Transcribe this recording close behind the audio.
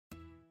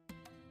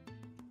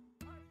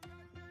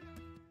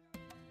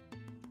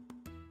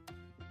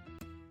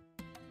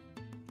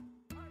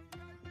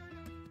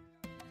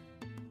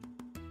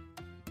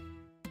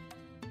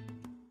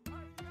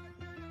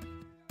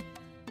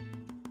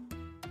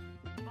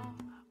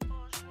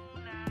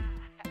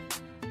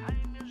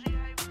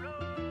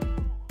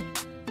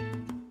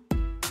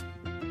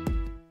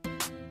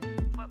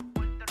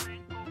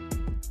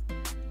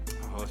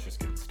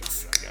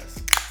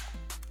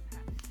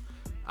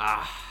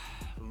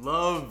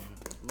Love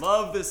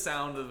the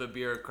sound of the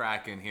beer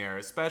cracking here,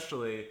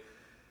 especially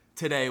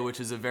today, which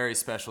is a very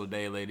special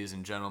day, ladies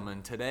and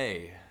gentlemen.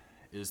 Today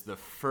is the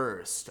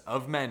first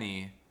of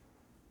many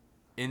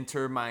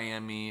Inter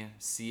Miami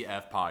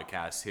CF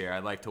podcasts here.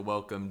 I'd like to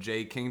welcome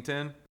Jay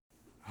Kington.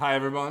 Hi,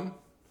 everyone.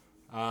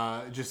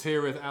 Just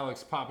here with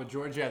Alex Papa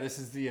George. Yeah, this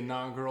is the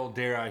inaugural,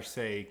 dare I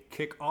say,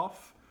 kickoff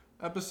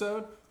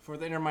episode for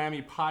the Inter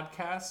Miami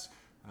podcast.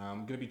 I'm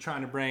going to be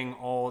trying to bring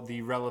all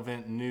the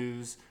relevant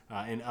news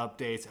and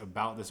updates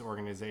about this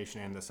organization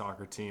and the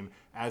soccer team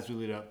as we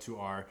lead up to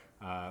our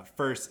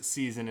first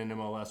season in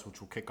MLS, which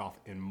will kick off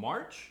in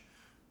March.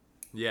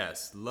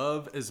 Yes,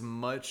 love as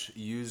much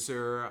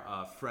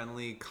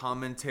user-friendly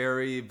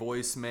commentary,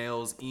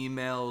 voicemails,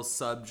 emails,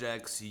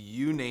 subjects,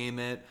 you name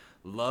it.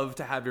 Love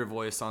to have your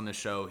voice on the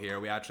show here.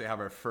 We actually have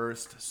our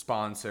first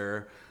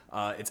sponsor.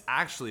 It's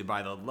actually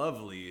by the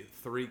lovely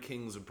Three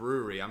Kings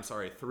Brewery. I'm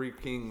sorry, Three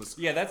Kings.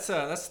 Yeah,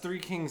 that's Three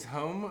Kings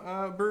Home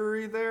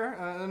Brewery there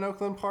in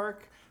Oakland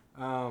Park.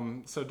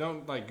 So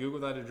don't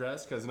Google that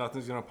address because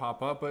nothing's gonna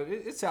pop up, but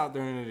it's out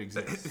there and it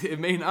exists. It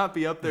may not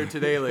be up there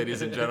today,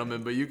 ladies and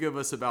gentlemen, but you give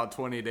us about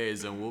 20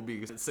 days and we'll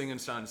be singing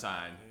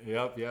sunshine.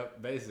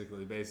 Yep.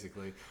 Basically.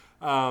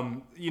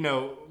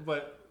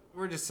 But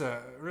we're just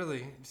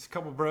really just a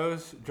couple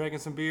bros drinking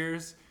some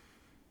beers.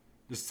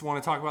 Just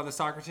want to talk about the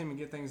soccer team and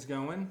get things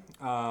going.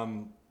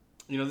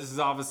 This is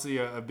obviously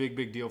a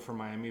big deal for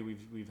Miami.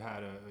 We've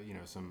had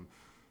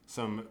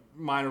some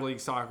minor league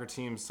soccer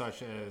teams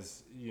such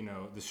as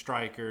the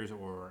Strikers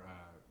or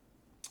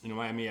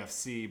Miami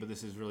FC, but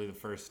this is really the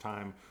first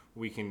time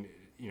we can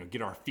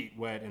get our feet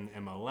wet in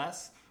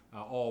MLS.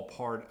 All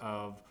part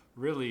of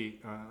really,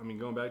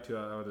 going back to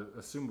I would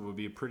assume it would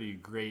be a pretty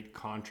great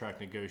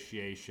contract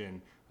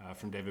negotiation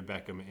from David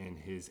Beckham and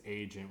his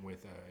agent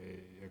with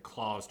a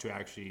clause to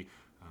actually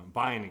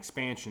buy an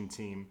expansion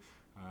team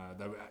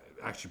that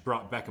actually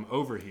brought Beckham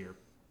over here.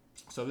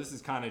 So this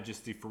is kind of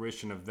just the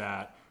fruition of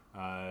that.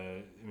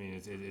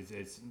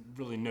 It's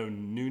really no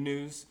new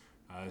news.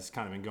 It's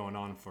kind of been going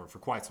on for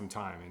quite some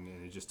time, and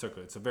it just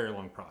it's a very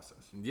long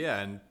process. Yeah,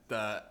 and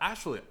the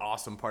actually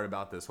awesome part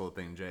about this whole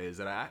thing, Jay, is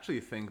that I actually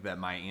think that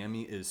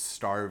Miami is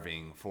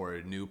starving for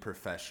a new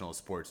professional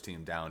sports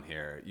team down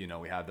here.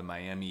 We have the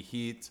Miami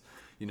Heat.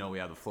 We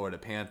have the Florida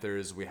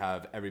Panthers. We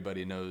have,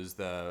 everybody knows,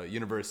 the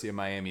University of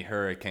Miami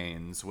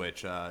Hurricanes,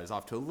 which is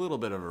off to a little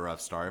bit of a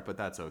rough start, but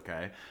that's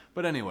okay.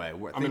 But anyway,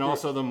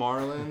 also the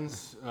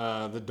Marlins,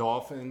 the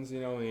Dolphins,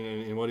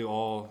 and what do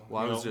all?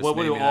 Well, I was just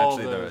naming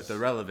actually the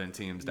relevant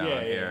teams down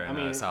here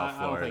in South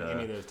Florida. I don't think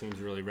any of those teams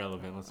are really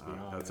relevant. Let's be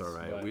honest. That's all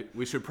right.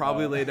 We should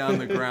probably lay down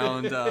the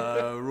ground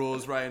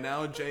rules right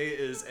now. Jay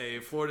is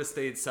a Florida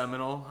State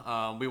Seminole.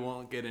 We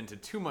won't get into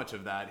too much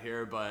of that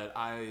here, but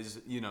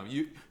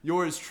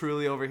yours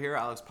truly over here,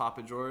 Alex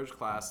Papa George,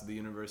 class of the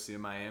University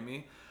of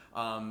Miami.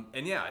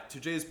 And yeah, to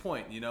Jay's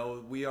point,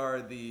 we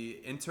are the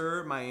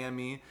Inter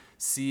Miami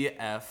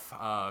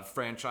CF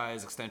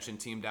franchise extension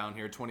team down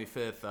here,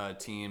 25th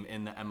team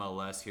in the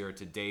MLS here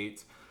to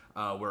date.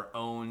 We're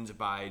owned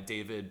by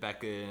David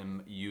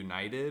Beckham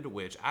United,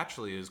 which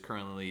actually is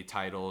currently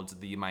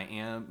titled the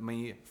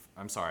Miami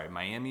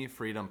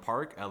Freedom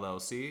Park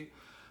LLC.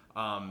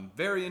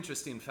 Very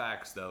interesting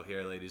facts, though,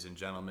 here, ladies and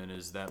gentlemen,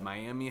 is that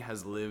Miami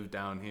has lived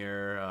down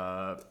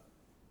here.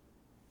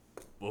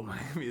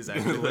 Miami has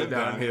actually lived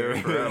down here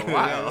for a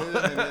while.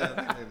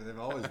 They've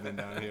always been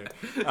down here.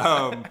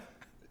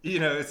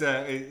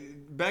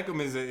 Beckham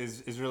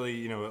is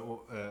really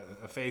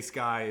a face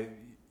guy.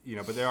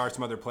 But there are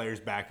some other players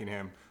backing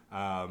him.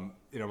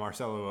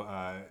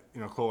 Marcelo,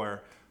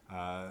 Clore,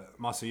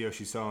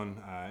 Masayoshi Son,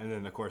 and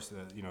then of course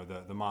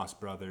the Moss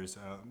brothers.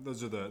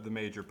 Those are the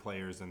major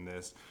players in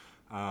this.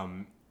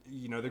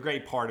 The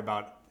great part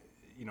about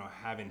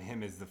having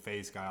him as the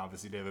face guy.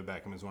 Obviously, David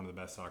Beckham is one of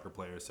the best soccer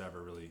players to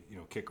ever really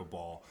kick a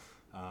ball.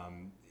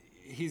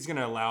 He's going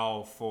to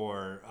allow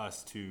for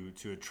us to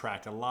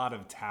attract a lot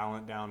of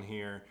talent down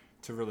here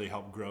to really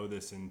help grow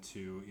this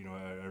into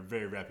a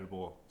very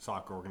reputable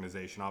soccer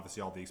organization.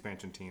 Obviously, all the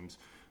expansion teams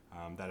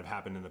that have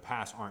happened in the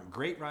past aren't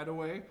great right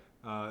away.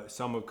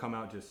 Some have come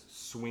out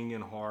just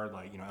swinging hard,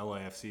 like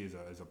LAFC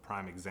is a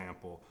prime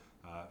example.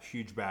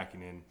 Huge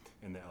backing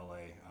in the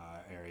LA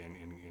area,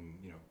 and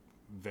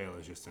Vale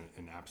is just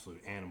an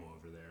absolute animal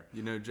over there.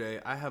 Jay,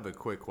 I have a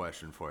quick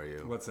question for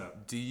you. What's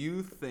up? Do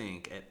you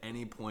think at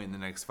any point in the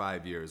next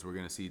 5 years we're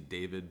going to see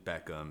David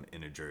Beckham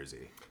in a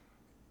jersey?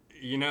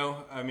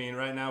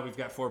 Right now we've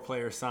got 4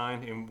 players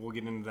signed, and we'll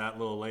get into that a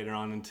little later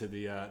on into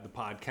the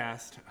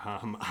podcast.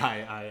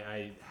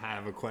 I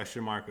have a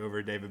question mark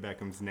over David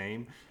Beckham's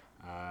name.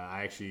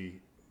 I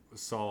actually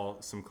saw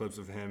some clips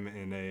of him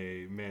in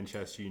a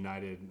Manchester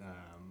United,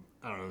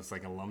 I don't know, it's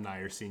like alumni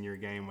or senior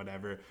game,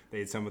 whatever. They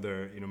had some of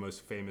their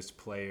most famous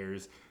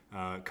players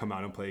come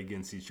out and play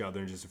against each other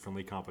in just a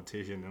friendly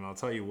competition. And I'll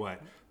tell you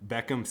what,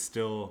 Beckham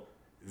still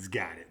has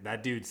got it.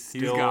 That dude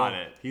still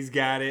He's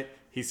got it.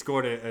 He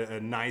scored a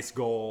nice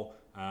goal.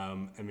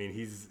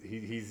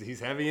 He's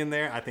heavy in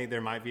there. I think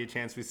there might be a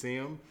chance we see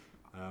him.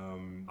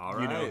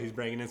 All You know, right. he's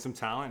bringing in some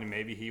talent, and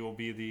maybe he will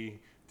be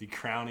the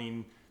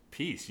crowning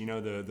piece. You know,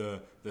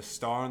 the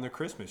star on the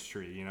Christmas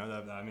tree. You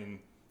know, I mean,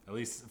 at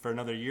least for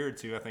another year or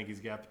two, I think he's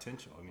got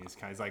potential. I mean, he's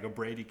kind of like a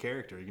Brady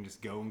character. He can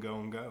just go and go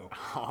and go.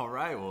 All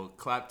right. Well,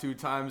 clap 2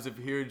 times if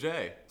you hear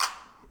Jay.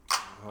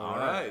 All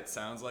right.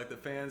 Sounds like the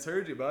fans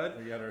heard you, bud.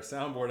 We got our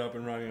soundboard up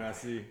and running, I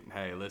see.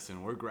 Hey,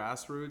 listen, we're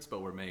grassroots,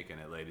 but we're making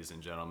it, ladies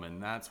and gentlemen.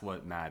 That's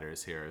what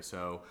matters here.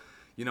 So,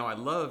 you know, I'd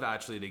love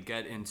actually to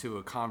get into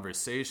a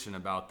conversation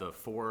about the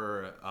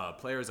 4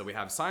 players that we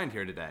have signed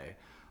here today.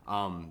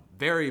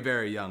 Very,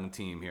 very young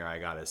team here, I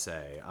gotta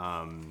say.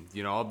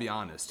 You know, I'll be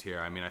honest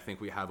here. I mean, I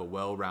think we have a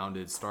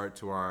well-rounded start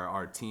to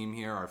our team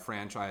here, our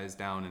franchise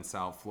down in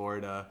South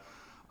Florida.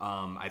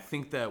 I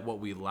think that what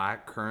we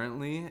lack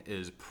currently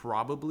is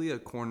probably a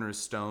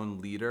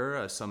cornerstone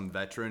leader, some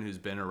veteran who's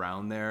been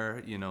around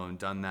there, you know, and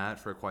done that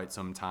for quite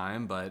some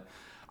time. But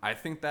I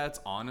think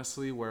that's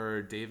honestly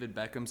where David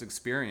Beckham's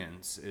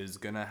experience is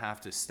going to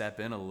have to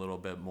step in a little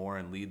bit more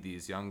and lead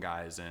these young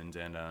guys and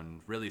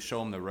really show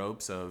them the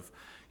ropes of,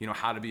 you know,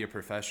 how to be a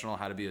professional,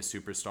 how to be a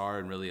superstar,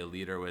 and really a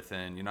leader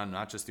within, you know,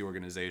 not just the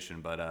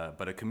organization, but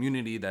a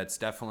community that's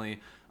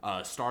definitely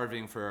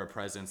starving for a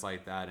presence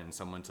like that and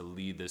someone to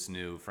lead this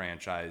new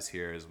franchise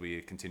here as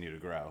we continue to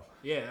grow.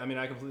 Yeah, I mean,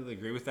 I completely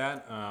agree with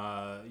that.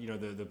 You know,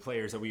 the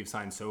players that we've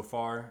signed so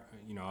far,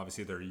 you know,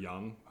 obviously they're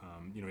young.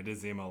 You know, it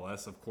is the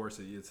MLS, of course.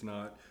 It's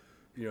not,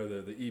 you know,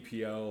 the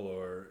EPL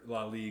or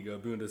La Liga,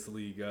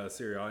 Bundesliga,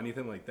 Serie A,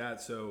 anything like that.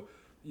 So,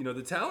 you know,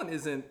 the talent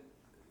isn't,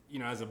 you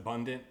know, as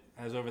abundant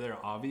as over there,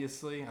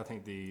 obviously. I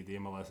think the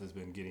MLS has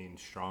been getting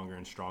stronger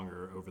and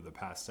stronger over the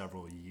past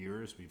several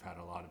years. We've had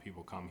a lot of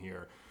people come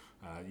here,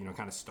 you know,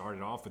 kind of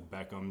started off with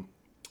Beckham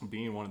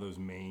being one of those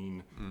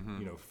main,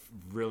 you know,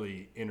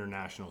 really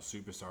international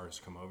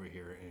superstars come over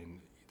here,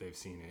 and they've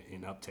seen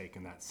an uptake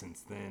in that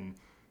since then.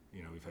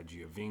 You know, we've had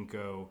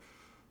Giovinco,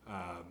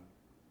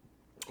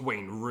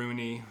 Wayne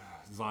Rooney,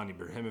 Zlatan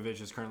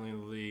Ibrahimovic is currently in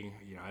the league.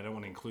 You know, I don't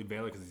want to include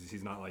Bailey because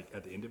he's not like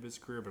at the end of his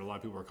career, but a lot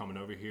of people are coming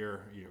over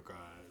here. You know,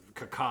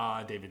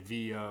 Kaká, David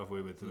Villa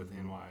with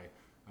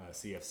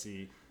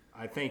NYCFC.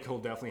 I think he'll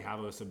definitely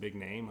have us a big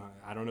name.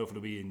 I don't know if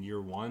it'll be in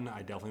year 1.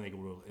 I definitely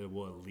think it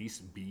will at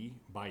least be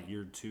by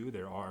year 2.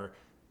 There are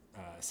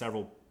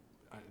several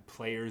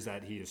players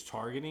that he is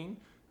targeting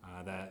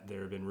that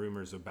there have been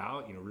rumors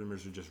about. You know,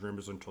 rumors are just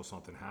rumors until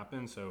something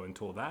happens. So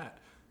until that,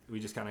 we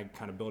just kind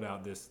of build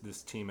out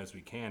this team as we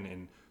can.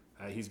 And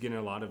he's getting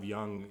a lot of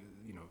young,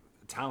 you know,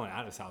 talent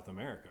out of South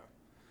America.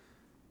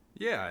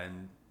 Yeah,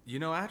 and you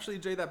know, actually,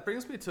 Jay, that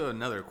brings me to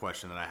another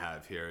question that I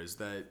have here is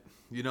that,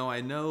 you know,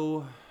 I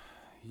know,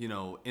 you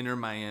know, Inter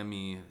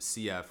Miami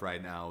CF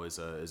right now is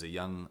a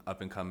young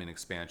up-and-coming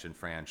expansion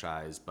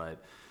franchise,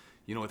 but,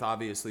 you know, with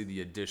obviously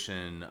the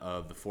addition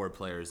of the 4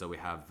 players that we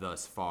have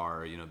thus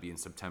far, you know, being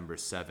September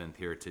 7th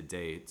here to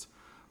date,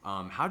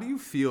 how do you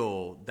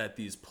feel that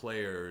these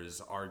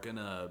players are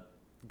gonna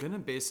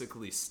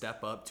basically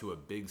step up to a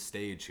big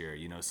stage here?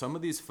 You know, some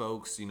of these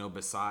folks, you know,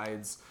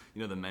 besides,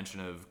 you know, the mention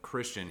of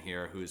Christian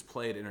here, who's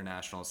played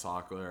international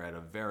soccer at a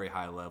very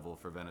high level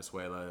for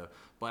Venezuela,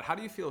 but how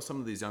do you feel some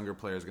of these younger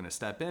players are going to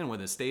step in with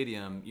a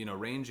stadium, you know,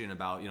 ranging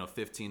about, you know,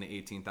 15 to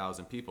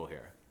 18,000 people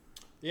here?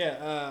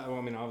 Yeah, well,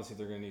 I mean, obviously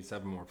they're going to need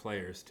 7 more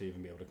players to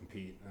even be able to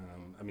compete.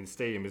 I mean,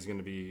 stadium is going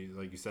to be,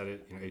 like you said,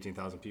 it, you know,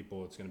 18,000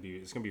 people. It's going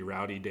to be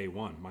rowdy day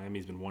one.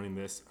 Miami's been wanting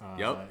this,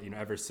 you know,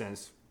 ever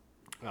since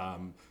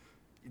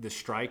the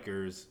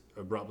Strikers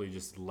abruptly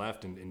just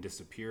left and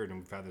disappeared, and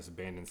we've had this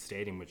abandoned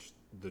stadium, which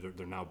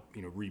they're now,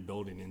 you know,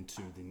 rebuilding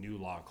into the new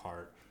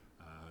Lockhart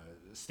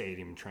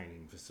stadium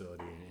training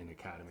facility and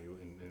academy,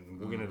 and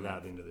we'll get into that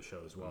at the end of the show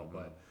as well.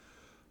 But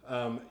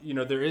you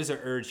know, there is an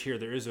urge here.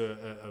 There is a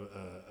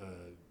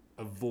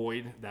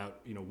void that,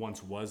 you know,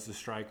 once was the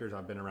Strikers.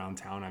 I've been around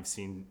town. I've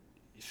seen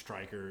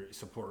Striker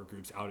support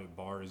groups out at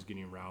bars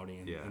getting rowdy,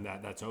 and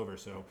that's over.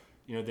 So,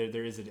 you know,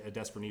 there is a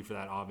desperate need for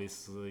that,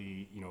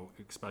 obviously, you know,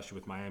 especially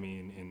with Miami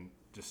and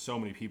just so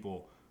many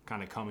people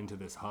kind of coming to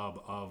this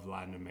hub of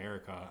Latin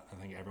America. I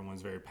think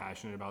everyone's very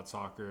passionate about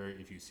soccer.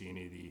 If you see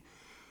any of the,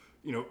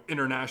 you know,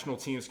 international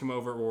teams come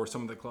over, or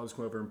some of the clubs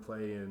come over and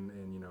play in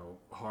you know,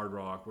 Hard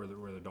Rock where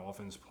the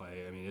Dolphins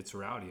play, I mean, it's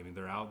rowdy. I mean,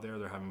 they're out there,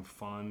 they're having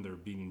fun, they're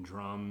beating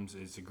drums.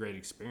 It's a great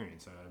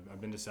experience.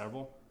 I've been to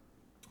several.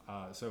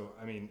 So,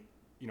 I mean,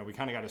 you know, we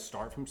kind of got to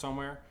start from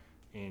somewhere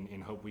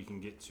and hope we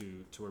can get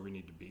to where we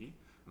need to be.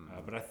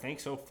 But I think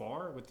so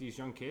far with these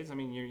young kids, I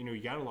mean,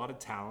 you got a lot of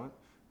talent.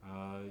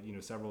 You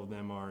know, several of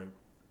them are,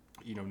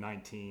 you know,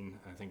 19.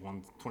 I think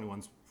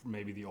 21's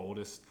maybe the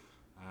oldest.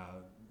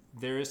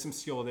 There is some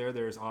skill there.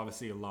 There's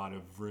obviously a lot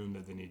of room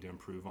that they need to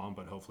improve on,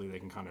 but hopefully they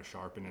can kind of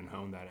sharpen and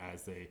hone that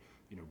as they,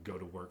 you know, go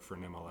to work for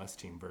an MLS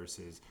team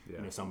versus, you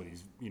know, some of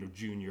these, you know,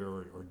 junior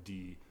or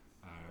D,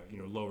 you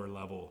know, lower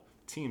level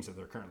teams that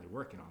they're currently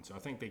working on. So I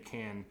think they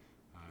can,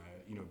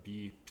 you know,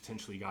 be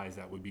potentially guys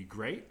that would be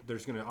great.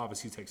 There's going to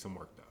obviously take some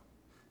work though.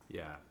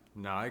 Yeah.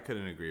 No, I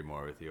couldn't agree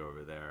more with you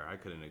over there. I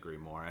couldn't agree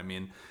more. I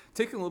mean,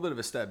 taking a little bit of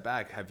a step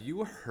back, have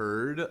you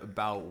heard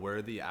about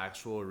where the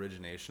actual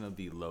origination of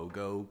the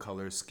logo,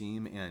 color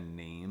scheme, and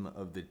name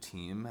of the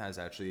team has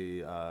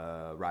actually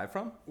arrived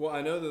from? Well,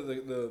 I know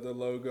that the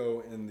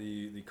logo and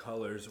the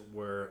colors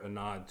were a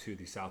nod to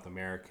the South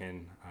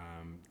American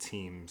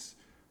teams,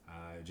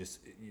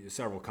 just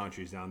several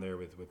countries down there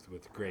with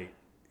great,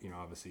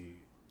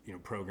 obviously,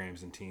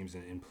 programs and teams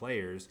and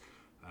players.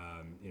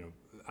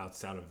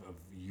 Outside of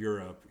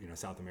Europe,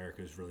 South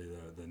America is really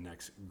the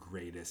next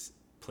greatest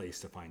place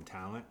to find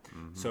talent.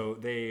 Mm-hmm. So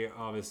they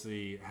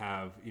obviously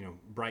have,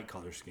 bright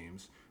color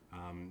schemes.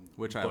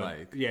 Which I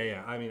like.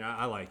 Yeah. I mean,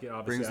 I like it.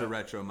 Obviously, brings the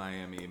retro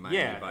Miami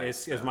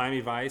Vice. It's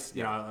Miami Vice,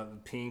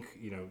 pink,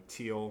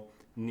 teal,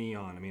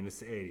 neon. I mean, it's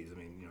the 80s. I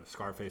mean,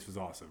 Scarface was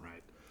awesome,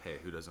 right? Hey,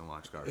 who doesn't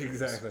watch Scarface?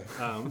 Exactly.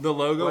 The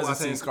logo. Who hasn't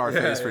seen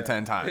Scarface for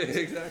 10 times?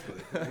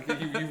 Exactly.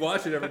 you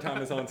watch it every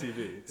time it's on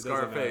TV.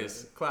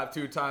 Scarface. Clap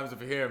 2 times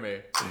if you hear me.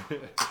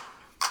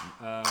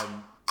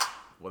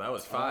 Well, that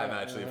was 5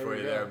 actually for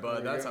you there,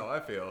 bud. That's how I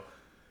feel.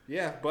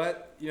 Yeah,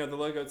 but the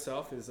logo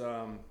itself is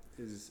a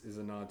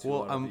nod to a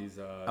lot of these.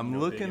 I'm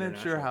looking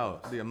at your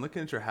house. I'm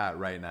looking at your hat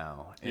right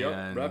now,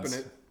 and repping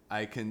it.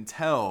 I can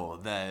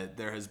tell that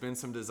there has been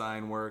some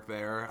design work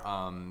there.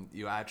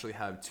 You actually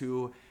have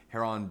 2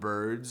 heron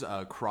birds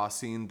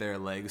crossing their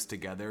legs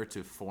together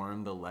to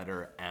form the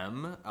letter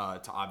M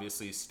to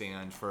obviously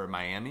stand for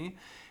Miami.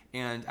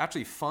 And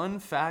actually, fun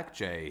fact,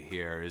 Jay,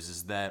 here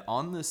is that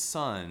on the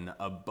sun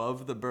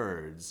above the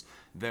birds,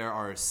 there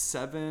are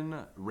 7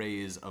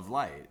 rays of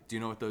light. Do you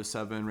know what those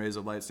 7 rays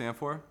of light stand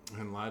for?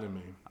 Enlighten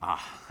me.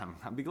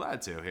 I'd be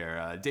glad to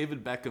here.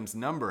 David Beckham's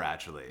number,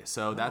 actually.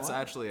 So that's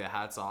actually a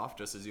hats off,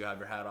 just as you have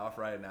your hat off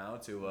right now,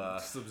 to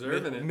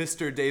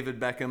Mr. David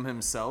Beckham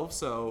himself.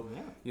 So,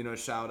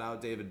 shout out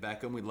David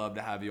Beckham. We'd love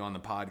to have you on the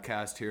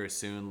podcast here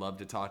soon. Love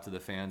to talk to the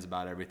fans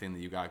about everything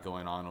that you got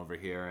going on over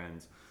here.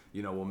 And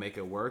we'll make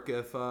it work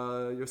if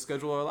your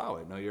schedule will allow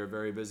it. No, you're a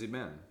very busy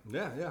man.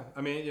 Yeah.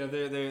 I mean,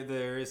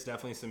 there is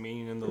definitely some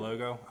meaning in the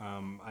logo.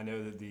 I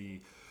know that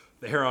the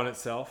heron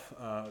itself,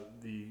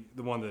 the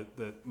one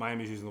that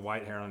Miami's using, the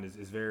white heron, is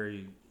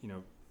very,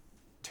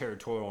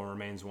 territorial and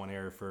remains one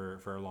area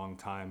for a long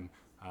time.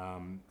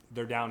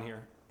 They're down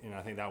here, and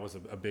I think that was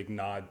a big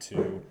nod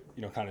to,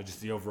 kind of just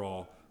the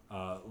overall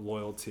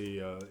loyalty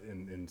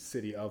in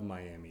city of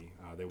Miami.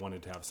 They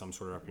wanted to have some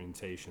sort of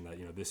representation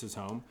that, this is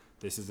home.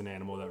 This is an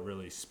animal that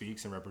really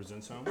speaks and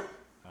represents home.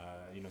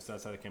 So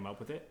that's how they came up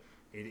with it.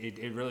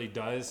 It really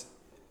does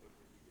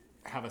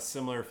have a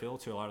similar feel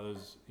to a lot of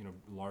those,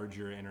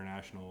 larger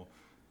international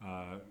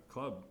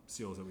club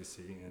seals that we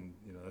see, and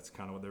that's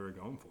kind of what they were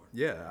going for.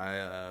 Yeah,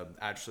 I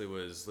actually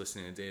was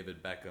listening to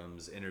David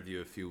Beckham's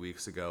interview a few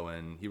weeks ago,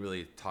 and he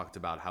really talked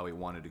about how he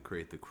wanted to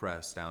create the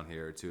crest down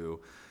here to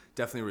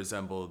definitely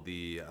resemble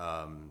the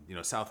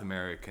South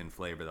American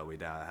flavor that we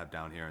have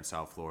down here in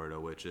South Florida,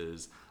 which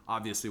is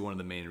obviously one of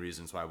the main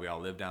reasons why we all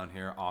live down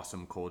here.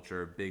 Awesome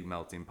culture, big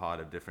melting pot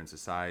of different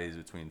societies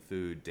between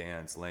food,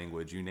 dance,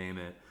 language, you name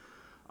it.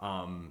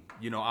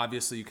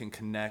 Obviously you can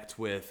connect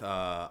with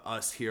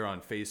us here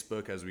on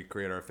Facebook as we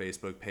create our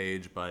Facebook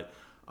page, but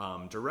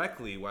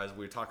directly as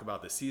we talk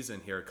about the season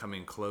here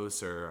coming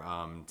closer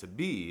to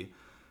be,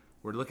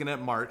 we're looking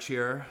at March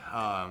here,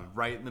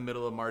 right in the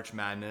middle of March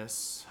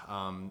Madness.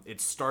 It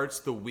starts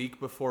the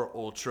week before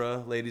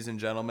Ultra, ladies and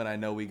gentlemen. I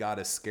know we got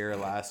a scare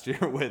last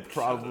year with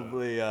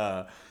probably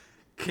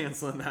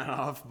canceling that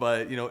off,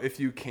 but if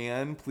you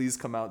can, please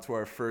come out to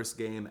our first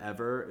game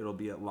ever. It'll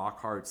be at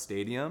Lockhart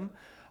Stadium.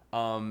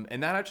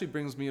 And that actually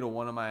brings me to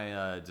one of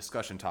my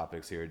discussion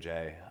topics here,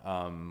 Jay.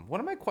 One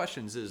of my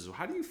questions is,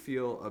 how do you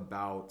feel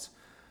about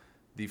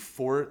the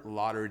Fort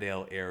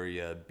Lauderdale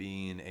area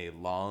being a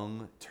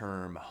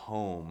long-term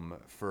home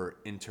for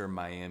Inter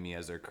Miami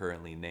as they're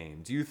currently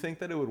named? Do you think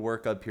that it would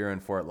work up here in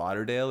Fort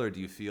Lauderdale, or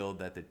do you feel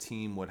that the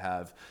team would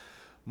have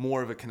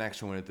more of a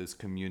connection with this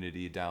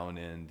community down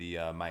in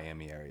the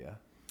Miami area?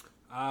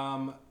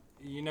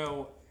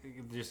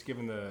 Just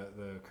given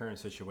the current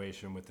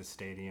situation with the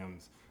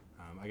stadiums,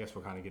 I guess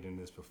we'll kind of get into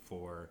this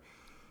before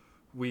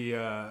we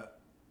go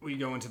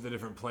into the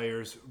different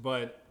players,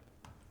 but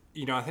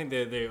I think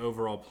the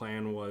overall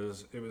plan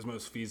was it was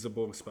most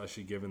feasible,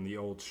 especially given the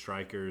old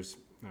Strikers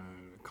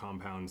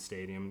compound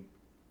stadium.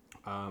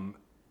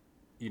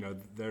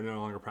 They're no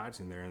longer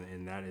practicing there,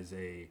 and that is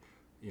a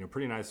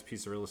pretty nice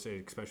piece of real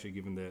estate, especially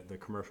given the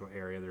commercial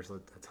area. There's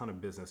a ton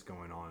of business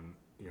going on,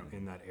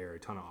 in that area, a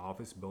ton of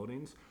office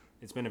buildings.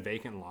 It's been a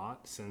vacant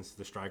lot since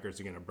the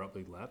Strikers again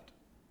abruptly left,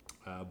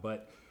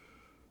 but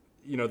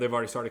they've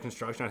already started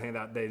construction. I think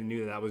that they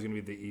knew that was going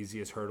to be the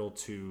easiest hurdle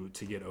to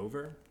get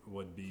over,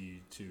 would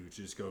be to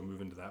just go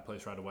move into that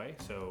place right away.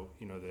 So,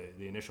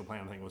 the initial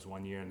plan, I think, was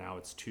 1 year, and now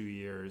it's 2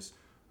 years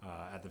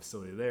at the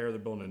facility there. They're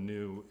building a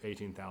new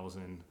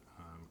 18,000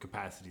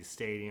 capacity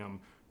stadium.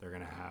 They're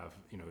going to have,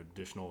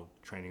 additional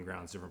training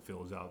grounds, different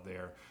fields out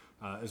there,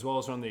 as well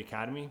as run the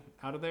academy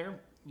out of there.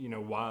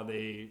 While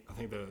I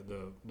think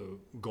the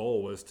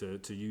goal was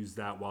to use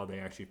that while they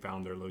actually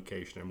found their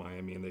location in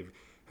Miami, and they've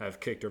have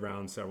kicked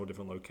around several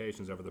different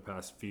locations over the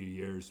past few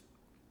years.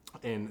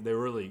 And they're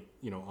really,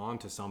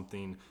 onto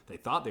something. They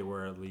thought they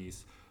were, at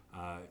least,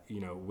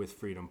 with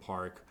Freedom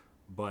Park.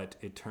 But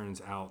it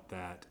turns out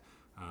that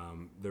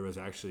there was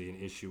actually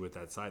an issue with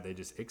that site. They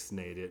just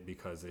ixnayed it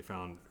because they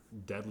found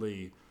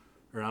deadly,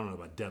 or I don't know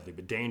about deadly,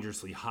 but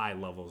dangerously high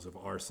levels of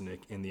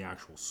arsenic in the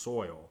actual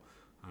soil.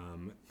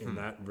 And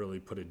that really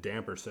put a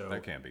damper. So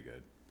that can't be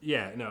good.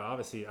 Yeah, no,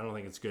 obviously I don't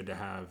think it's good to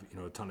have,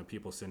 a ton of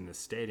people sitting in a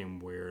stadium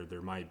where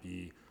there might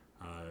be,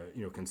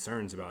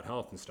 concerns about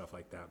health and stuff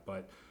like that.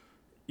 But,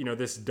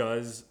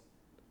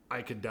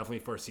 I could definitely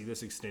foresee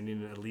this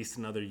extending at least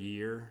another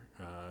year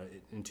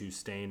into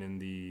staying in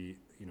the,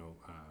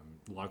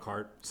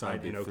 Lockhart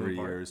side in Oakland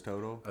Park. 3 years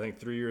total? I think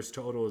 3 years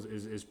total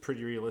is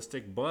pretty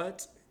realistic.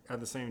 But at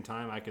the same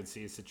time, I could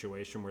see a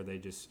situation where they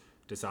just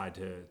decide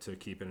to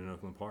keep it in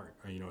Oakland Park.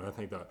 I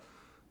think that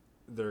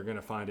they're going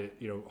to find it,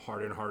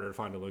 harder and harder to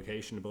find a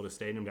location to build a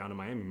stadium down in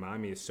Miami.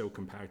 Miami is so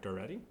compact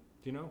already,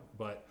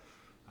 but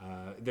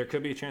there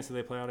could be a chance that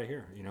they play out of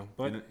here,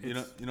 But you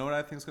know what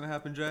I think is going to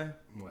happen, Jay?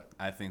 What?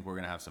 I think we're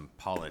going to have some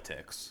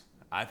politics.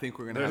 I think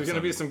we're going to There's have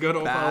going to be some good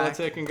old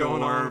politicking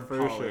going on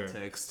for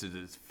politics to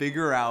just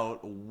figure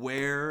out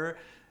where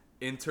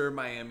Inter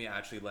Miami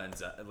actually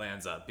lands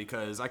up.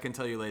 Because I can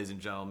tell you, ladies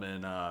and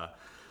gentlemen,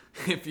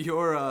 if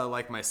you're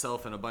like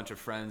myself and a bunch of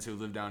friends who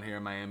live down here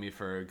in Miami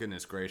for,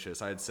 goodness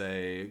gracious, I'd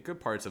say good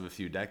parts of a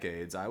few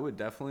decades, I would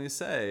definitely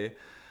say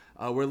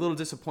we're a little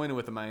disappointed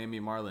with the Miami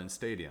Marlins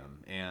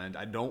Stadium, and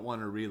I don't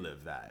want to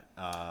relive that.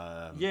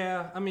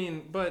 Yeah, I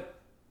mean, but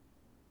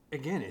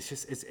again,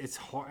 it's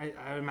hard.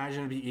 I imagine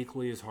it'd be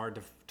equally as hard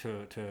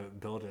to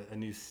build a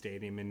new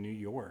stadium in New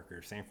York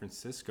or San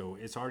Francisco.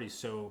 It's already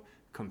so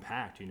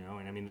compact, and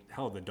I mean,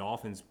 hell, the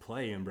Dolphins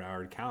play in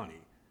Broward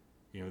County.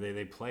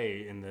 They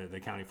play in the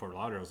county Fort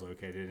Lauderdale is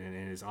located,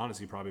 and it's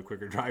honestly probably a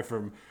quicker drive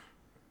from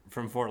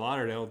Fort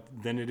Lauderdale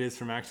than it is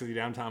from actually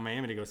downtown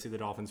Miami to go see the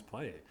Dolphins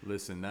play.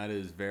 Listen, that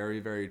is very,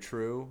 very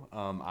true.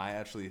 I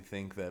actually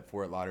think that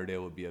Fort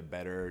Lauderdale would be a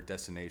better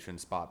destination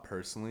spot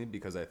personally,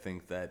 because I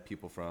think that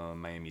people from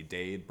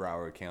Miami-Dade,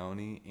 Broward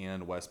County,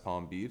 and West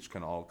Palm Beach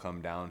can all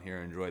come down here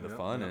and enjoy the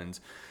fun. And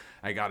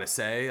I gotta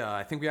say,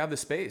 I think we have the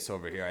space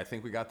over here. I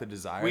think we got the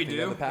desire. We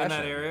do in that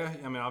area.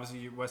 I mean,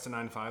 obviously, west of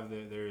 95,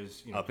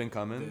 there's up and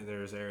coming.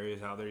 There's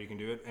areas out there you can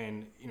do it,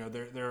 and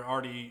they're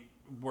already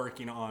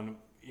working on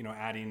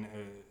adding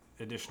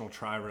additional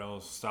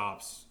tri-rail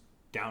stops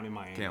down in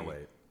Miami. Can't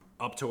wait.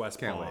 Up to West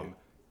Palm,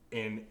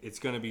 and it's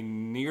going to be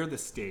near the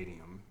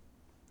stadium.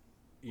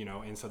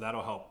 And so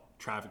that'll help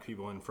traffic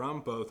people in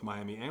from both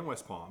Miami and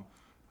West Palm.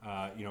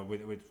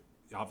 With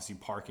obviously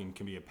parking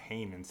can be a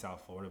pain in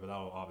South Florida, but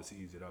that'll obviously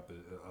ease it up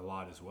a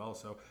lot as well.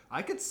 So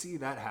I could see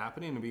that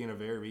happening and being a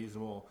very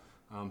reasonable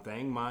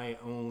thing. My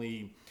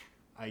only,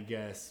 I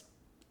guess,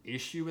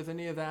 issue with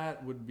any of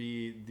that would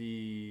be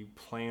the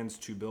plans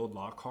to build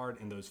Lockhart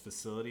and those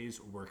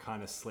facilities were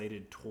kind of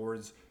slated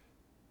towards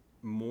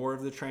more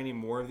of the training,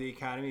 more of the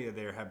academy.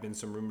 There have been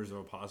some rumors of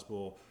a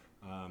possible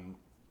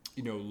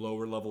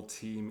lower level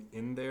team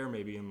in there,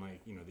 maybe in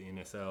the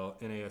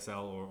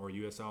NASL or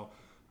USL.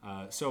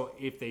 So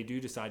if they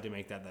do decide to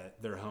make that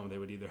their home, they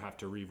would either have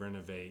to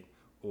re-renovate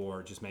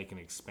or just make an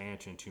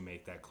expansion to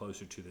make that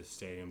closer to the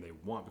stadium they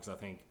want, because I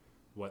think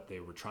what they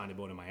were trying to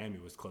build in Miami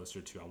was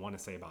closer to, I want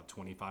to say, about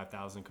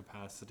 25,000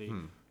 capacity,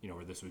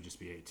 where this would just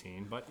be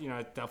 18. But,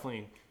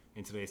 definitely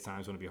in today's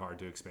times, going to be hard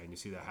to expand. You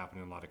see that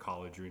happening in a lot of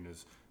college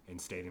arenas and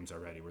stadiums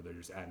already, where they're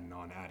just adding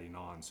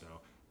on. So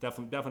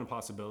definite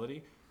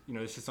possibility.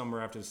 It's just something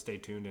we have to stay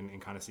tuned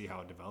and kind of see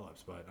how it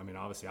develops. But, I mean,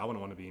 obviously, I wouldn't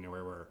want to be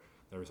anywhere where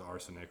there's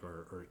arsenic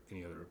or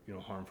any other,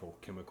 harmful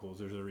chemicals.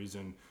 There's a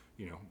reason,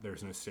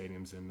 there's no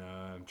stadiums in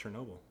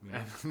Chernobyl.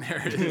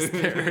 There it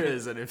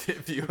is. And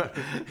if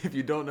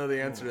you don't know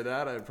the answer to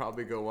that, I'd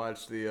probably go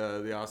watch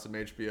the awesome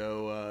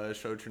HBO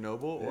show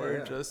Chernobyl,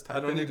 or just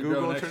type in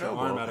Google Chernobyl.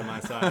 Arm out of my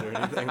side or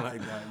anything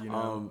like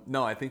that.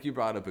 No, I think you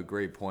brought up a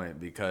great point,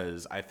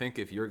 because I think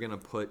if you're gonna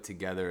put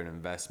together an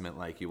investment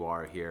like you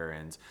are here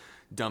and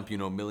dump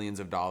millions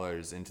of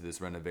dollars into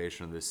this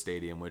renovation of this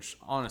stadium, which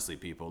honestly,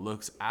 people,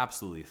 looks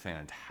absolutely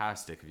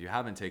fantastic. If you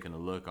haven't taken a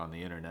look on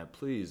the internet,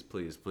 please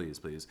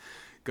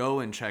go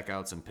and check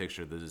out some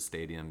pictures of this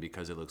stadium,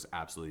 because it looks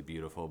absolutely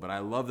beautiful. But I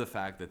love the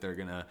fact that they're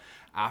gonna,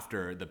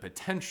 after the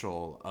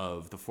potential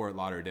of the Fort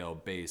Lauderdale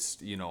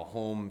based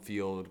home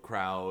field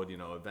crowd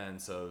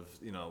events of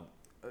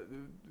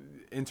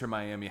Inter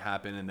Miami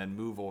happen, and then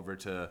move over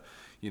to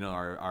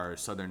our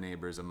southern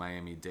neighbors of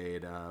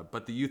Miami-Dade,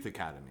 but the youth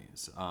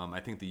academies.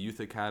 I think the youth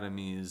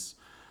academies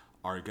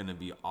are going to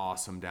be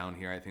awesome down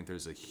here. I think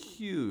there's a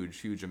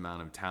huge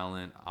amount of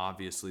talent.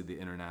 Obviously, the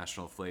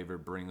international flavor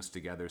brings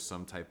together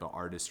some type of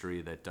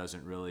artistry that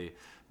doesn't really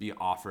be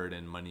offered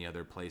in many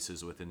other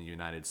places within the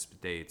United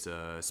States,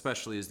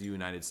 especially as the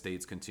United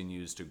States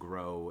continues to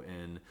grow.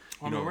 And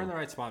we're in the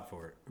right spot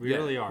for it. We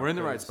really are. We're in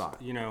the right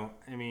spot.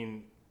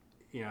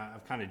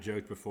 I've kind of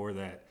joked before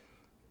that,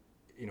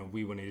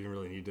 we wouldn't even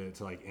really need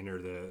to like enter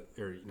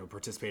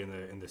participate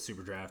in the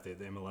super draft, the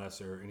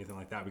MLS or anything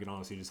like that. We can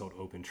honestly just hold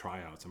open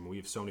tryouts. I mean, we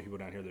have so many people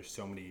down here. There's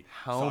so many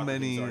soccer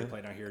teams already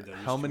play down here.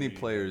 How many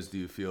players do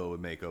you feel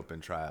would make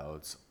open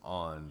tryouts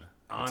on?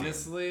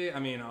 Honestly, I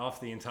mean, off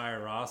the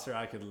entire roster,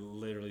 I could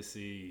literally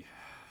see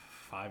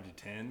 5 to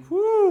 10.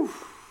 Woo!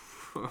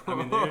 I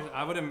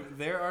mean,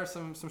 there are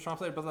some strong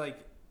players, but like,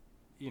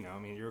 I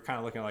mean, you're kind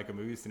of looking at like a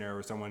movie scenario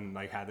where someone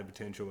like had the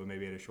potential, but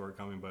maybe had a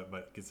shortcoming,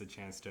 but gets a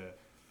chance to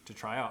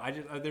try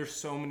out. There's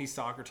so many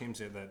soccer teams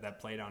that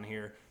play down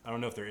here. I don't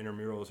know if they're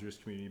intramurals or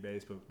just community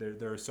based, but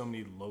there are so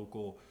many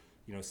local,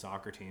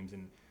 soccer teams,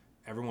 and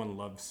everyone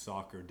loves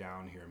soccer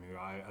down here. I mean,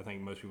 I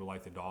think most people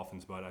like the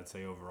Dolphins, but I'd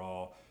say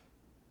overall,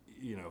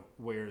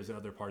 whereas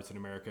other parts of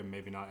America,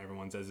 maybe not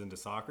everyone's as into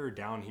soccer.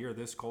 Down here,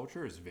 this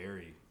culture is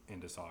very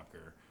into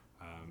soccer.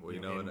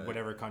 In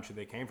whatever country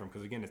they came from,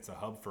 because again, it's a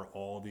hub for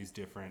all these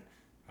different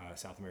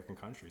South American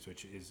countries,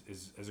 which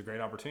is a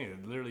great opportunity.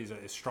 It literally is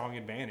a strong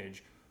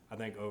advantage, I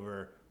think,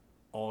 over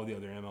all the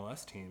other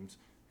MLS teams,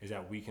 is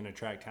that we can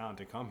attract talent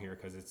to come here,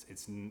 because it's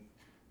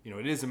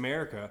it is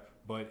America,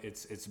 but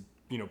it's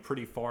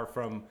pretty far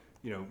from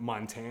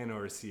Montana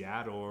or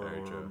Seattle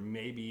or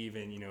maybe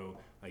even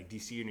like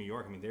DC or New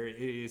York. I mean, there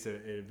is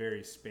a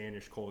very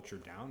Spanish culture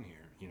down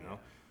here,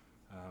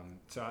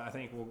 so I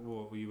think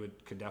we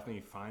could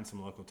definitely find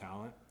some local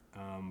talent.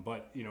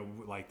 But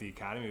like the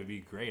academy would be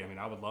great. I mean,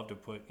 I would love to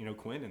put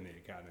Quinn in the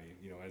academy,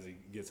 as he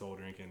gets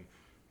older and can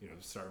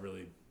start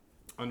really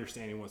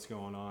understanding what's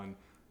going on.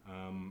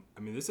 I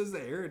mean, this is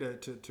the era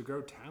to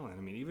grow talent.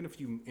 I mean, even if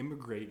you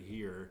immigrate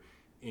here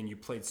and you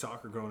played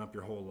soccer growing up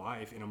your whole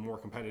life in a more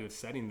competitive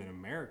setting than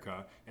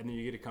America, and then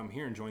you get to come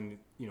here and join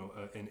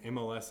an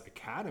MLS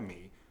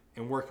academy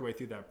and work your way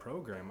through that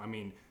program. I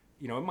mean,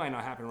 it might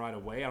not happen right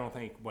away. I don't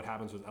think what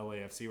happens with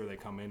LAFC, where they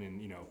come in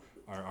and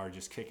are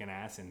just kicking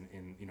ass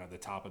in the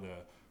top of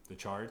the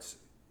charts,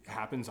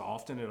 happens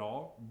often at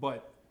all.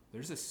 But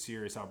there's a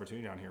serious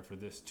opportunity down here for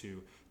this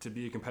to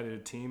be a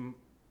competitive team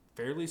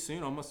fairly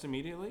soon, almost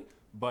immediately,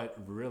 but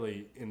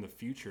really in the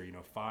future,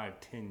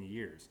 5-10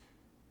 years,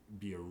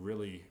 be a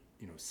really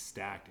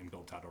stacked and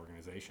built out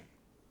organization.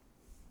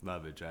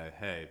 Love it, Jay.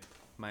 Hey,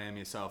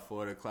 Miami, South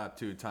Florida, clap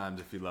 2 times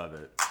if you love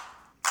it.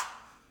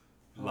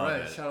 All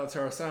right, shout out to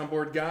our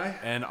soundboard guy.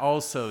 And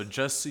also,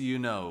 just so you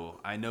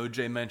know, I know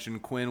Jay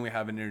mentioned Quinn. We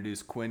haven't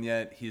introduced Quinn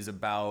yet. He's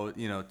about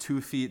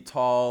 2 feet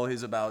tall.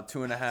 He's about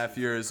 2.5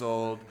 years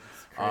old.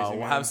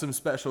 We'll have some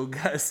special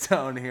guests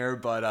down here,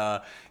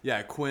 but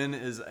Quinn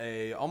is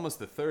almost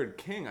the 3rd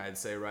king, I'd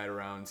say, right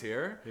around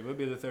here. He would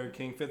be the 3rd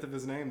king, 5th of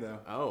his name, though.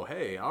 Oh,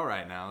 hey, all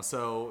right now.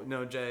 So,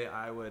 no, Jay,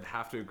 I would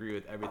have to agree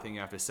with everything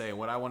you have to say. And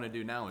what I want to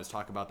do now is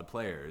talk about the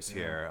players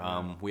here.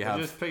 We have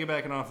just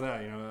piggybacking off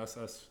that,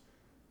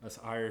 us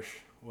Irish,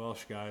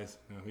 Welsh guys.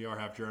 We are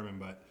half German,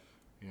 but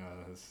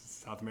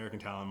South American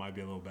talent might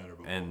be a little better,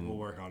 but we'll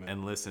work on it.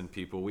 And listen,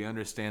 people, we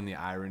understand the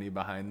irony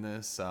behind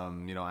this.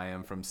 I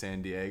am from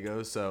San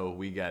Diego, so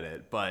we get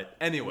it. But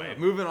anyway,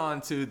 moving on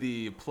to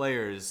the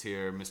players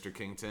here, Mr.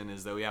 Kington,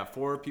 is that we have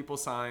 4 people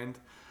signed.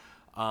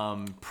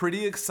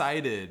 Pretty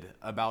excited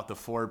about the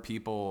 4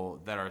 people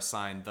that are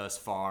signed thus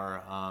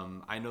far.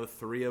 I know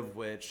 3 of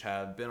which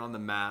have been on the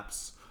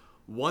maps.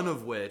 One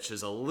of which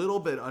is a little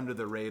bit under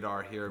the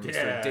radar here,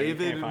 Mr.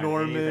 David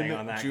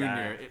Norman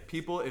Jr.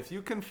 People, if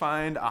you can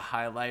find a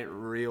highlight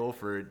reel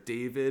for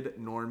David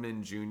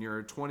Norman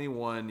Jr.,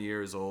 21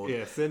 years old,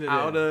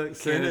 out of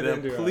Canada,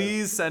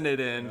 please send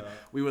it in.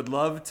 We would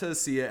love to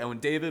see it.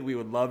 And David, we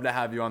would love to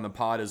have you on the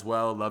pod as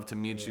well. Love to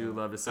meet you.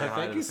 Love to say hi to the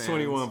fans. I think he's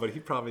 21, but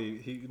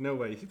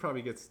he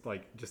probably gets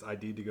like just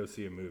ID'd to go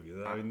see a movie.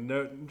 I mean,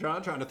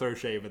 not trying to throw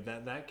shade, but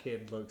that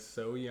kid looks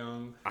so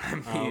young. I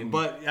mean,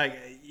 but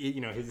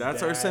his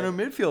that's our center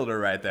midfielder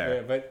right there.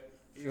 Yeah, but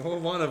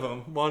one of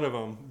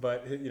them.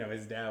 But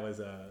his dad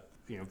was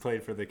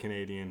played for the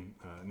Canadian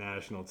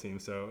national team,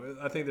 so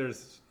I think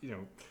there's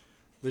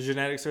the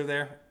genetics are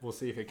there. We'll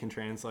see if it can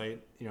translate.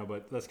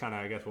 But let's kind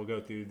of, I guess we'll go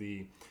through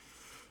the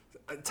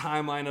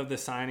timeline of the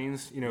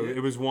signings.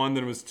 It was 1,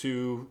 then it was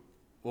 2.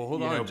 Well,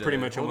 hold on, Jay. Pretty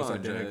much almost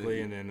identically,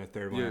 Jay. And then a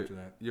 3rd one after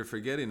that. You're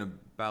forgetting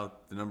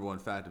about the number 1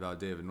 fact about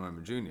David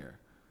Norman Jr.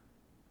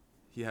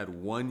 He had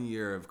 1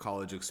 year of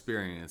college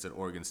experience at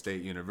Oregon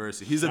State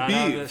University. He's a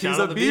Beaver. He's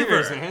a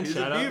Beaver.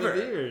 Shout out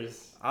the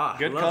Beavers.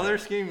 Good color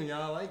scheme.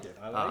 Yeah, I like it.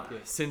 I like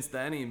it. Since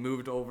then, he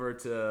moved over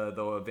to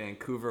the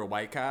Vancouver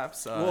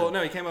Whitecaps. Well,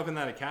 no, he came up in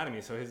that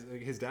academy. So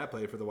his dad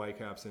played for the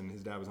Whitecaps, and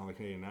his dad was on the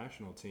Canadian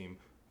national team.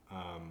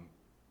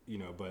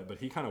 But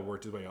he kind of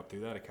worked his way up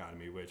through that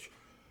academy, which,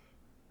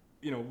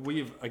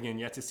 we've again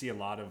yet to see a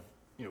lot of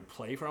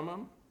play from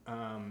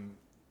him.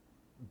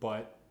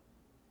 But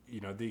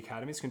the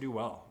academies can do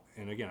well.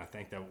 And again, I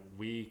think that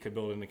we could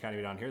build an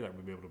academy down here that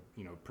would be able to,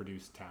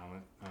 produce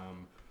talent.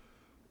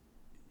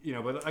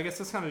 But I guess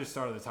let's kind of just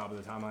start at the top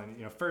of the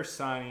timeline. First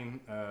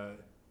signing,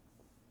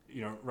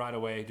 right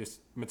away, just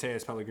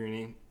Mateus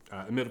Pellegrini,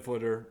 a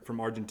midfielder from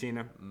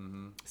Argentina.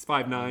 Mm-hmm. He's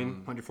 5'9",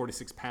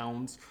 146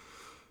 pounds.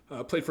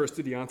 Played for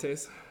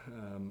Estudiantes.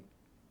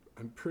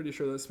 I'm pretty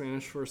sure that's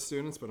Spanish for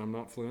students, but I'm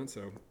not fluent,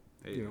 so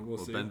Hey, we'll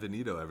see.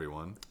 Benvenido,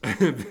 everyone.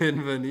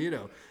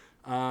 Benvenido.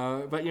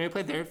 But he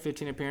played there,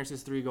 15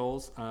 appearances, 3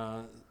 goals.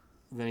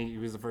 Then he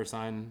was the first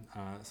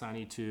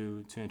signee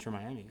to enter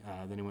Miami.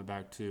 Then he went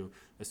back to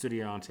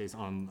Estudiantes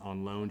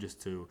on loan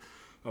just to,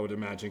 I would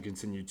imagine,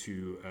 continue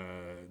to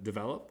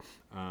develop.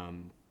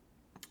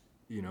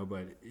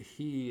 But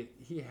he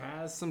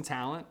has some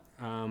talent.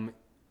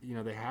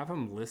 They have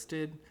him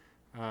listed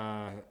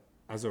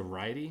as a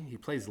righty. He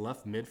plays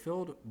left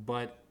midfield,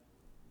 but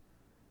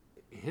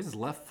his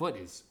left foot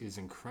is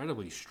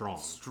incredibly strong.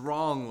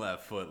 Strong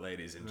left foot,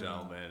 ladies and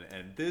gentlemen.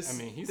 And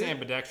he's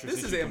ambidextrous.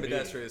 This is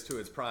ambidextrous to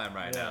its prime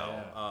right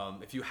now.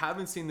 Yeah. If you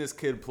haven't seen this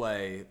kid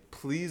play,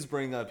 please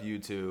bring up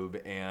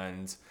YouTube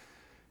and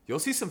you'll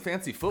see some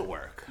fancy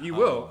footwork. You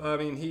will.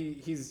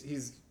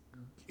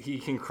 He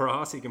can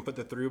cross. He can put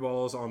the through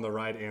balls on the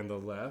right and the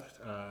left.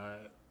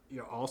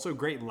 Also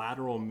great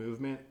lateral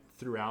movement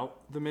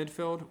throughout the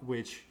midfield,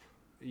 which,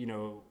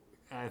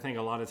 I think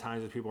a lot of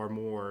times if people are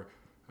more,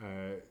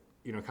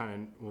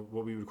 kind of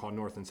what we would call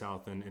north and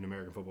south in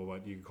American football,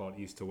 but you could call it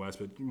east to west,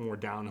 but more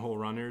downhill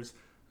runners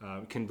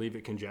can leave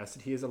it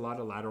congested. He has a lot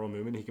of lateral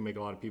movement. He can make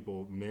a lot of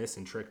people miss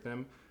and trick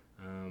them.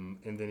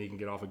 And then he can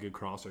get off a good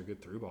cross or a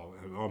good through ball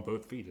on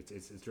both feet.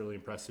 It's really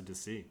impressive to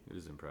see. It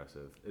is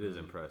impressive. It is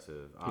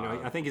impressive.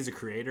 I think he's a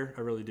creator.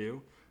 I really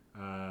do.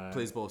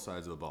 Plays both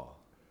sides of the ball.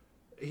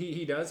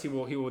 He does. He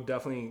will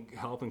definitely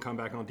help and come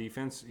back on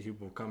defense. He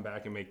will come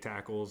back and make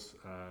tackles,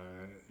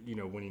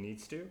 when he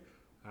needs to.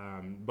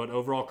 But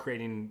overall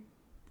creating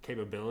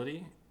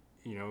capability,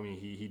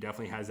 he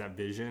definitely has that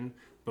vision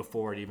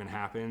before it even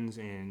happens.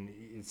 And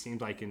it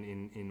seems like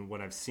in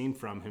what I've seen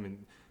from him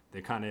and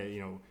the kind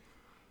of,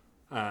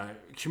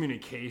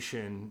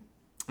 communication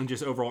and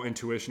just overall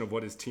intuition of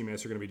what his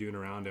teammates are going to be doing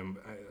around him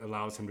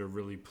allows him to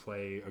really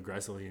play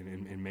aggressively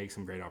and make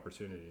some great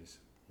opportunities.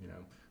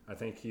 I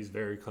think he's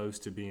very close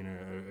to being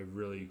a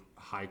really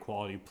high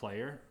quality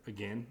player.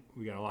 Again,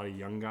 we got a lot of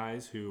young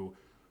guys who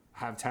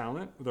have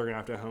talent. They're going to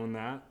have to hone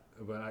that,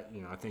 but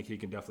I think he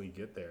can definitely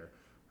get there.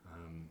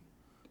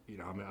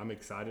 I'm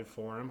excited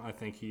for him. I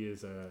think he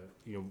is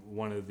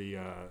one of the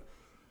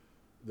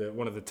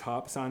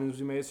top signings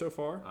we made so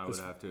far. I would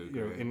have to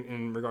agree.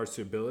 In regards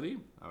to ability.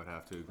 I would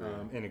have to agree.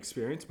 And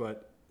experience,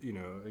 but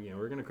again,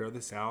 we're going to grow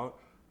this out.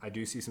 I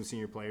do see some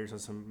senior players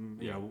and some,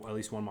 at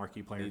least one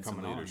marquee player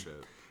coming on.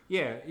 Leadership.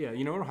 Yeah.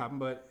 It'll happen,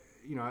 but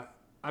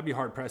I'd be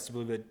hard pressed to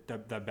believe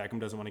that Beckham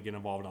doesn't want to get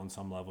involved on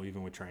some level,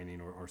 even with training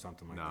or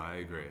something like that. No, I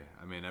agree.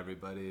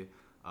 Everybody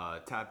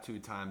tap 2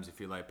 times if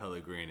you like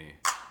Pellegrini.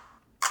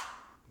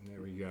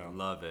 There we go.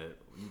 Love it.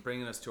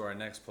 Bringing us to our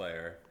next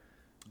player.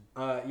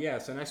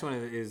 So next one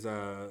is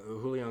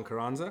Julian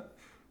Carranza.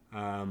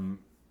 And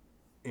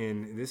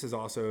this is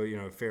also,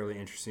 a fairly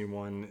interesting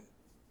one.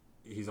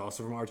 He's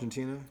also from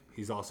Argentina.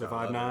 He's also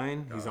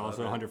 5'9". He's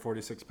also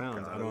 146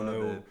 pounds. I don't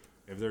know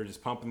if they're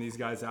just pumping these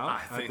guys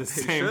out at the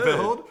same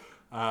build.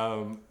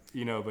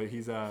 But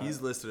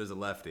he's listed as a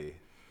lefty.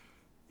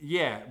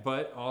 Yeah,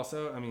 but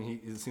also,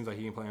 it seems like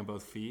he can play on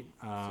both feet.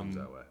 Seems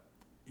that way.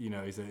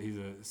 He's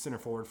a center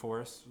forward for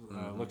us.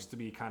 Looks to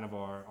be kind of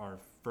our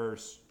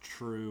first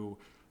true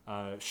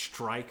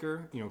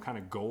striker, kind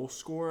of goal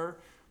scorer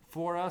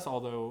for us.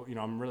 Although,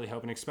 I'm really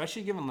hoping,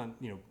 especially given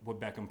what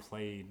Beckham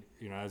played,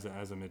 as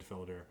a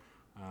midfielder.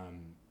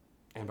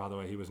 And by the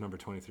way, he was number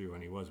 23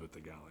 when he was with the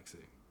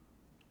Galaxy.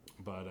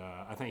 But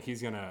I think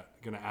he's gonna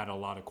add a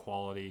lot of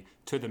quality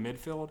to the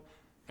midfield.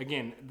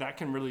 Again, that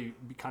can really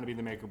be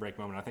the make or break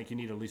moment. I think you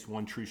need at least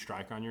one true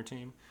striker on your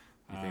team.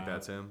 You think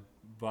that's him?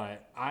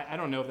 But I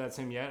don't know if that's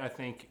him yet. I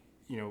think,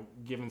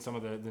 given some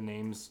of the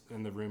names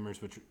and the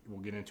rumors, which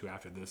we'll get into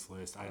after this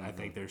list, I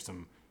think there's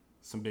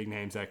some big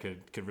names that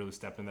could really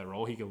step in that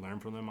role. He could learn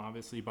from them,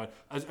 obviously. But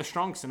a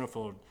strong center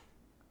field,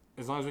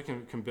 as long as we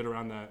can build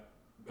around that,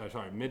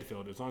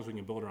 midfield, as long as we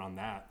can build around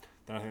that,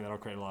 then I think that'll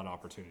create a lot of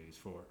opportunities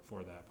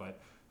for that. But,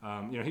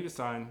 he was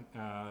signed,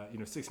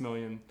 $6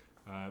 million,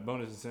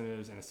 bonus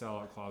incentives, and a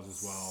sellout clause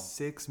as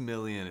well. $6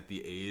 million at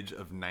the age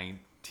of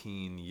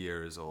 19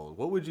 years old.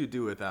 What would you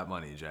do with that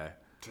money, Jay?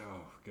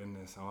 Oh,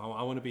 goodness.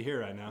 I want to be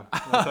here right now.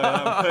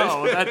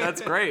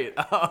 That's great.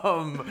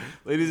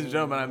 Ladies and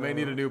gentlemen, I may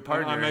need a new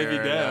partner. I may be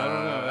dead.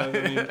 I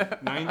don't know.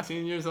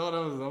 19 years old,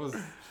 I was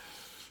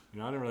I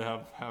didn't really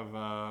have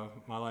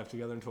my life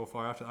together until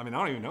far after. I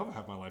don't even know if I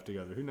have my life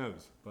together. Who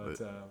knows?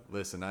 But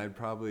listen, I'd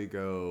probably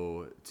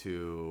go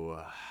to...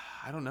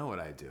 I don't know what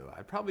I'd do.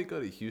 I'd probably go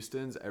to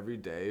Houston's every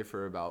day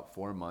for about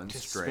 4 months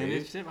just straight.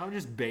 Spinach dip? I would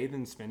just bathe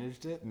in spinach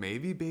dip.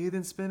 Maybe bathe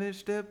in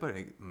spinach dip, but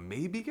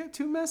maybe get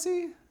too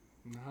messy.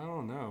 I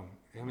don't know.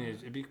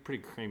 It'd be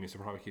pretty creamy, so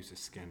it probably keeps the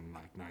skin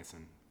nice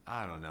and...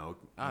 I don't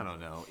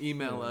know.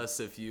 Email us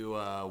if you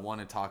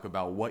want to talk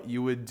about what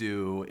you would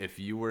do if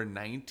you were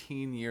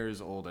 19 years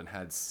old and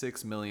had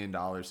 $6 million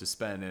to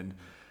spend. And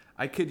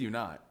I kid you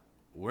not,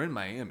 we're in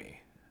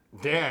Miami.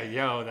 Yeah,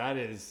 yo, that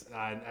is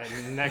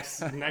next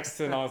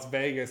to Las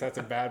Vegas. That's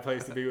a bad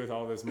place to be with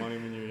all this money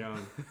when you're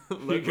young.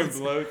 You can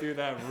blow through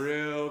that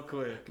real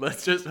quick.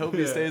 Let's just hope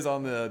he stays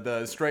on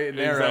the straight and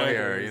narrow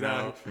here.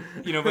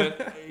 You know,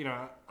 but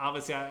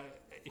obviously,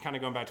 kind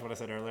of going back to what I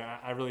said earlier,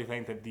 I really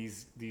think that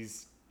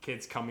these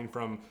kids coming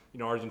from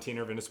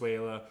Argentina or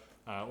Venezuela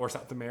or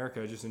South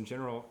America, just in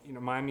general,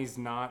 Miami's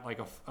not like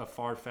a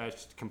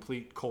far-fetched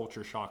complete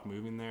culture shock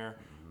moving there.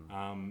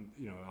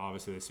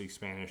 Obviously they speak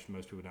Spanish.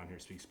 Most people down here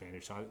speak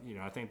Spanish. So,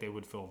 I think they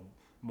would feel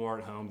more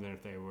at home than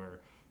if they were,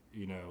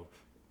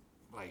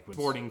 like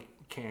boarding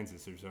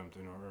Kansas or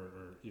something,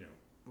 or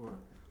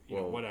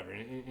whatever,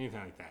 anything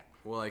like that.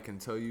 Well, I can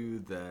tell you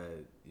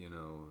that,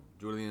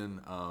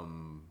 Julian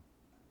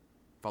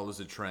follows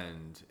a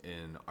trend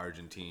in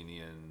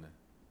Argentinian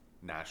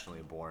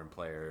nationally born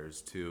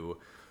players to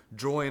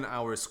join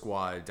our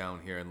squad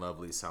down here in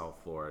lovely South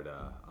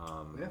Florida.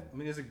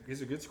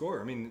 He's a good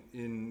scorer. I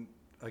mean,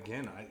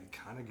 Again, I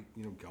kind of,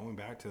 going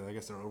back to, I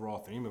guess, the overall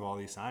theme of all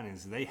these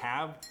signings, they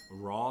have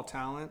raw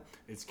talent.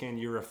 It's can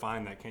you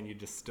refine that? Can you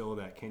distill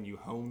that? Can you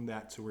hone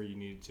that to where you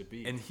need it to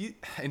be? And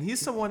he's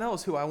someone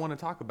else who I want to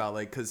talk about,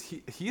 like, because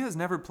he has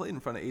never played in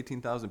front of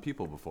 18,000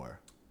 people before.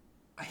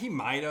 He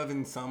might have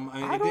in some.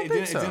 I don't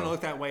think so. It didn't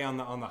look that way on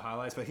the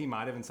highlights, but he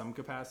might have in some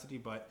capacity.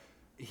 But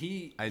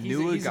he's a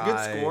good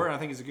scorer. I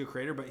think he's a good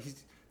creator. But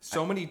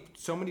so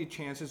many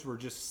chances were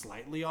just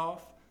slightly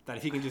off that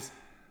if he can just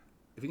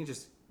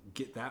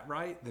get that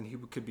right, then he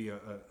could be a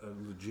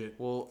legit.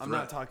 Well, I'm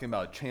not talking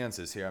about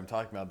chances here. I'm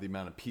talking about the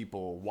amount of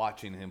people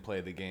watching him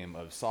play the game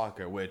of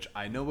soccer, which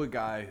I know a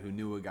guy who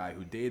knew a guy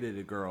who dated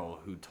a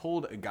girl who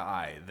told a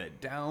guy that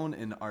down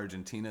in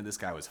Argentina, this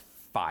guy was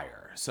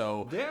fire.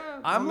 So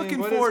I'm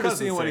looking forward to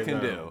seeing what he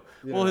can do.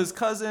 Yeah. Well, his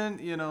cousin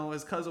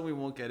we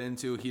won't get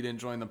into. He didn't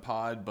join the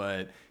pod,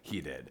 but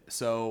he did.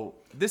 So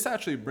this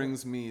actually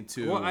brings me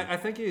to. Well, I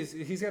think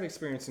he's got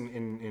experience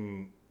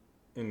in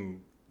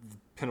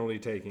penalty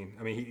taking.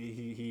 I mean,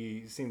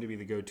 he seemed to be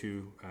the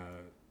go-to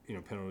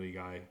penalty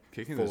guy,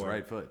 kicking his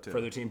right foot too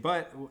for the team.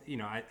 But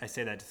I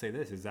say that to say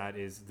this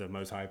is the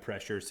most high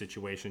pressure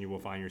situation you will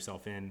find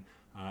yourself in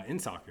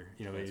soccer.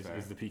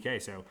 Is the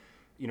PK. So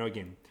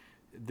again,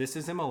 this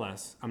is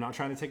MLS. I'm not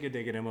trying to take a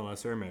dig at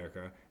MLS or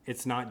America.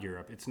 It's not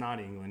Europe. It's not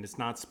England. It's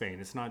not Spain.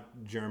 It's not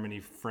Germany,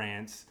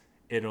 France,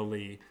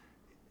 Italy.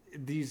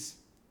 These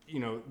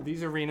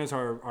arenas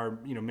are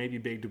maybe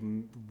big to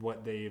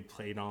what they've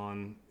played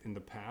on in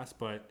the past,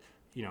 but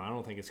I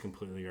don't think it's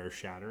completely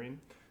earth-shattering.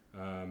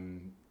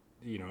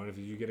 If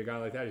you get a guy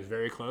like that who's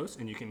very close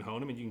and you can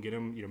hone him and you can get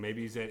him,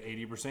 maybe he's at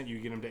 80%, you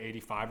get him to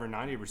 85 or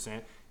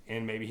 90%,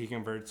 and maybe he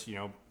converts,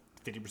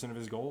 50% of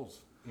his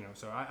goals.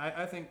 So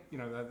I think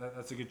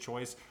that's a good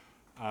choice.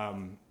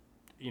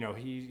 He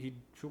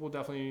will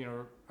definitely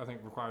I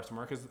think require some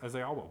work as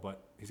they all will,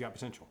 but he's got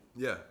potential.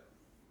 Yeah,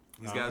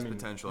 he's got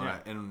potential, yeah.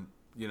 And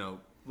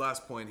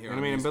last point here.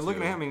 But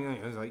looking at him,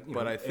 it's like,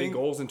 I think 8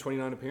 goals in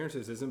 29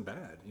 appearances isn't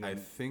bad. I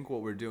think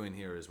what we're doing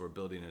here is we're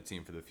building a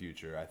team for the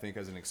future. I think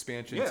as an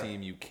expansion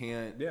team, you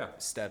can't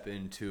step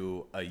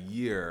into a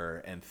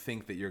year and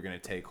think that you're going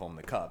to take home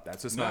the cup.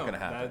 That's just not going to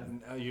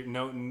happen.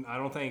 I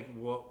don't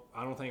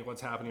think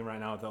what's happening right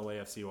now with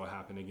LAFC will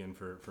happen again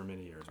for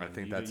many years. I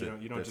think that's a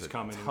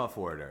tough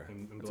order.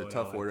 It's a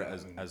tough order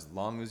as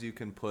long as you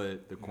can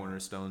put the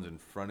cornerstones in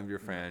front of your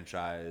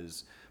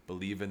franchise.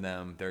 Believe in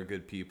them. They're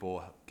good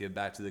people. Give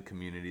back to the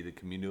community. The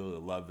community will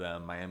love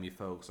them. Miami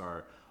folks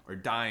are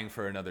dying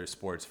for another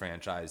sports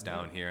franchise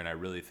down here, and I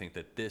really think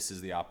that this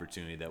is the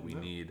opportunity that we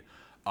need,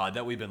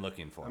 that we've been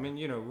looking for. I mean,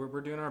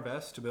 we're doing our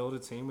best to build a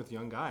team with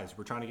young guys.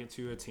 We're trying to get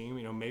to a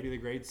team, maybe the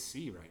grade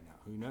C right now.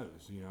 Who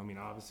knows?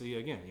 Obviously,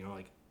 again,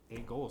 like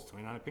 8 goals,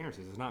 29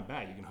 appearances. It's not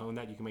bad. You can hone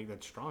that. You can make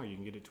that stronger. You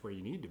can get it to where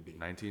you need to be.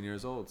 19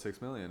 years old,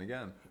 $6 million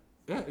again.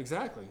 Yeah,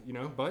 exactly.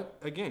 But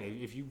again,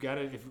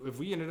 if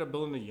we ended up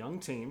building a young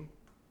team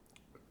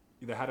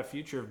that had a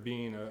future of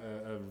being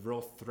a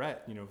real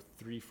threat,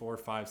 3, 4,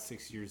 5,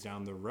 6 years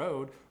down the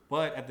road,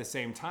 but at the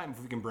same time,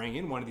 if we can bring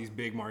in one of these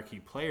big marquee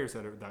players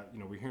that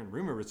we're hearing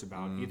rumors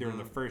about, either in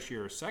the first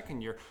year or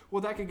second year,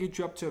 well, that could get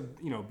you up to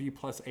B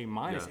plus A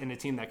minus in a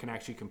team that can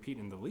actually compete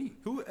in the league.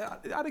 Who,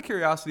 out of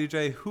curiosity,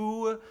 Jay,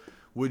 who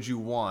would you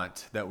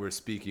want that we're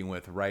speaking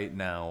with right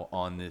now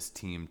on this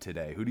team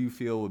today? Who do you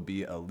feel would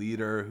be a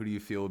leader? Who do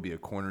you feel would be a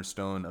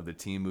cornerstone of the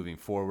team moving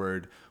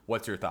forward?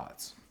 What's your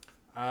thoughts?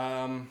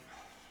 I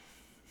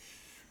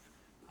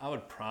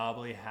would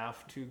probably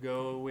have to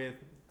go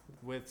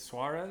with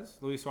Suarez,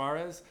 Luis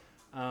Suarez.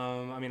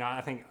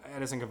 I think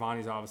Edison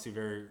Cavani is obviously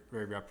very,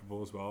 very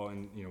reputable as well,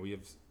 and we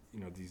have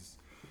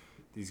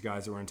these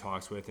guys that we're in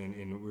talks with, and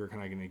we were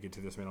kind of going to get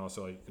to this man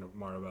also, like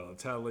Mario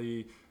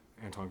Balotelli,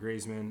 Antoine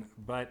Griezmann,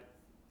 but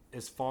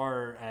as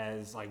far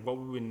as like what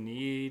we would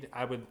need,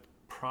 I would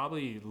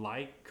probably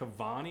like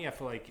Cavani. I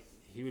feel like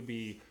he would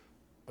be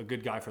a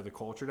good guy for the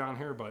culture down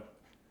here, but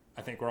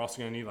I think we're also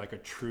going to need like a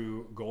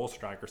true goal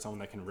striker, someone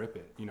that can rip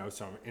it,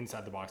 so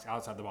inside the box,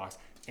 outside the box.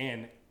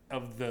 And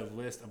of the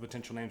list of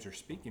potential names we're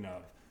speaking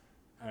of,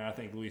 And I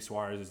think Luis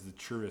Suarez is the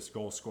truest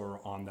goal scorer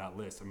on that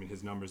list. I mean,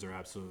 his numbers are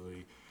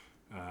absolutely,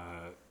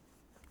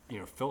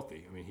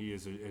 filthy. I mean, he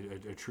is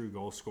a true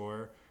goal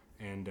scorer.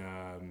 And,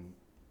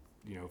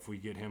 if we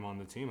get him on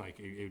the team, like,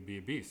 it would be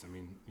a beast. I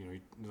mean, you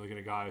look at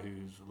a guy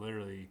who's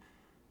literally,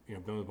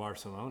 been with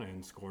Barcelona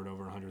and scored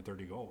over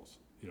 130 goals,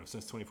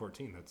 since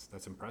 2014.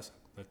 That's impressive.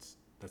 That's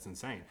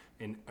insane.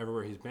 And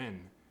everywhere he's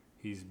been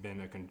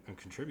a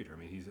contributor. I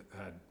mean, he's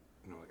had,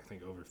 I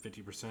think over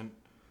 50%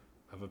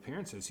 of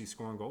appearances he's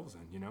scoring goals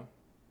in,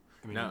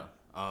 I mean, No,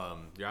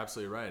 you're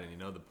absolutely right.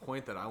 And, the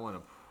point that I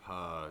want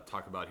to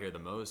talk about here the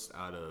most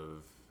out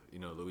of,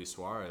 Luis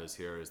Suarez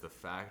here is the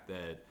fact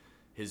that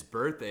his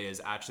birthday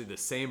is actually the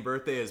same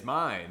birthday as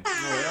mine.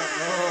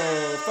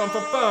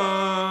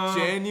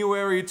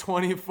 January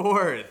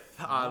 24th.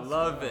 I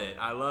love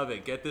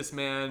it. Get this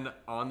man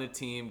on the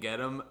team. Get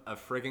him a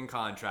friggin'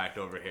 contract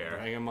over here.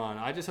 Bring him on.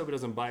 I just hope he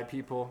doesn't bite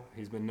people.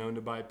 He's been known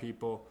to bite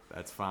people.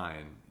 That's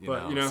fine.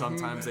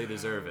 Sometimes they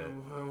deserve it.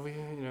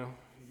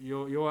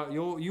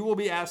 You will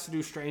be asked to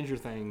do stranger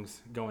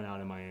things going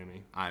out in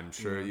Miami. I'm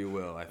sure you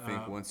will. I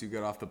think once you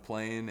get off the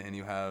plane and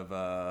you have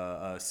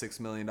a $6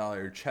 million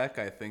check,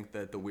 I think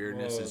that the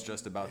weirdness is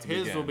just about to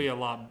begin. His will be a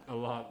lot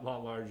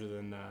larger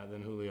than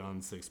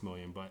Julian's $6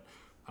 million. But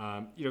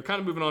kind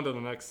of moving on to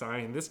the next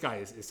signing. This guy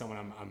is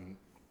someone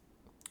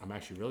I'm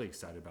actually really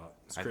excited about.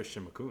 It's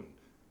Christian Makoun.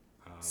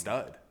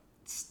 Stud.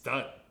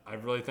 I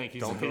really think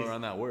he's. Don't throw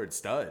around that word,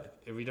 stud.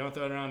 We don't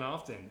throw it around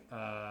often.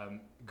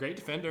 Great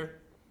defender.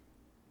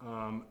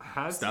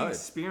 Has Stud. the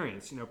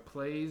experience,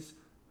 plays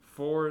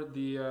for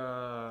the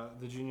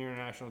junior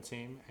international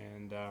team,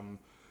 and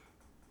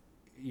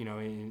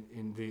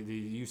in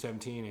the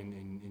U17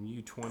 and in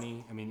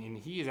U20. I mean, and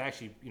he has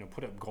actually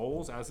put up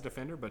goals as a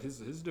defender, but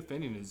his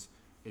defending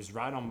is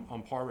right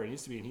on par where it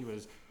needs to be. And he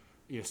was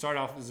started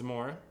off as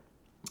Zamora.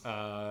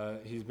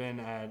 He's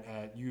been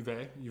at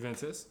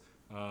Juventus,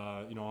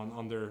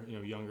 on their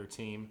younger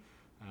team.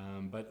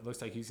 But it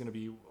looks like he's going to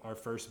be our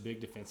first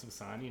big defensive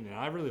signing, and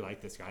I really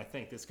like this guy. I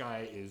think this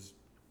guy is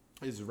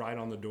right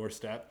on the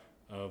doorstep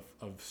of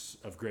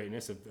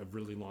greatness, of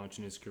really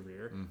launching his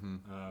career.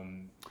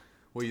 Mm-hmm.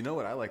 Well,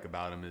 what I like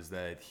about him is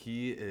that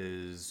he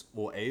is,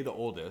 the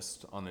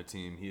oldest on the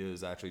team. He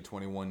is actually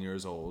 21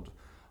 years old,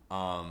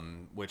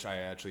 which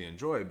I actually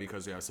enjoy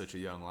because we have such a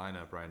young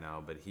lineup right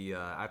now. But he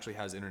actually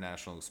has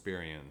international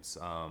experience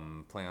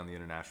playing on the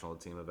international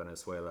team of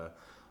Venezuela.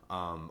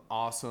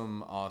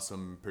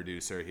 Awesome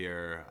producer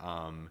here.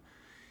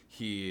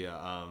 He's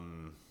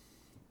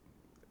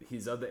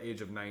of the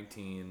age of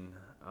 19.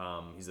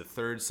 He's a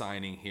third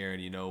signing here,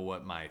 and you know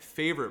what my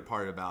favorite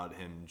part about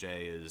him,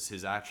 Jay, is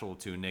his actual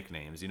two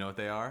nicknames. You know what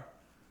they are?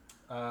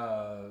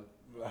 I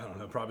don't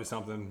know, probably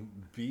something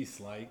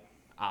beast-like.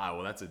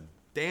 Well, that's a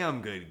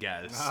damn good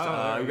guess.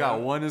 We got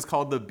one is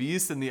called the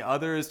Beast, and the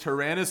other is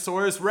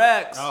Tyrannosaurus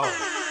Rex. Oh,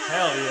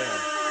 hell yeah.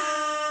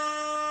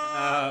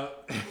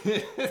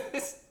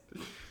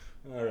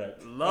 All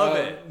right. Love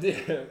it.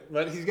 Yeah,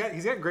 but he's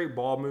got great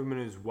ball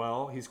movement as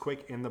well. He's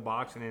quick in the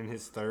box and in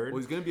his third.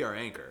 Well, he's going to be our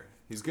anchor.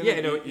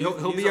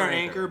 He'll be our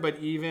anchor, but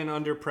even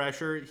under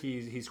pressure,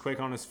 he's quick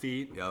on his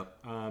feet. Yep.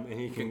 And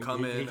he can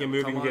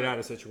move and get out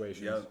of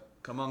situations. Yep.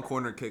 Come on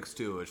corner kicks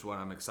too, which is what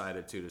I'm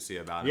excited to see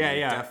about him. Yeah, he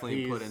yeah.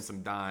 Definitely put in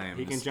some dimes.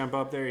 He can jump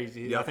up there.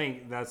 I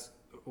think that's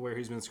where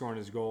he's been scoring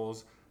his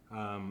goals.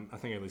 I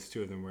think at least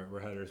two of them were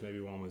headers. Maybe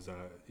one was an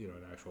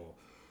actual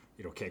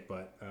kick,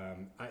 but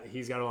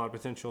he's got a lot of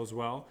potential as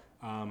well.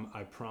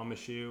 I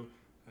promise you,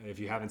 if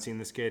you haven't seen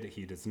this kid,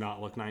 he does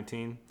not look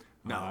 19.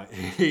 No.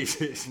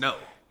 No.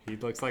 He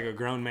looks like a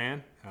grown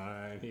man,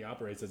 and he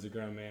operates as a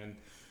grown man.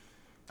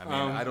 I mean,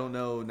 I don't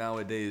know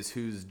nowadays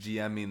who's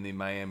GMing the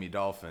Miami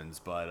Dolphins,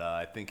 but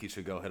I think he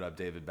should go hit up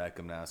David Beckham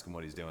and ask him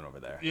what he's doing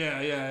over there.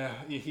 Yeah.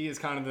 He is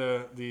kind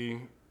of the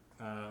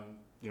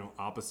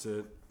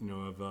opposite,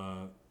 of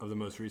the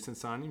most recent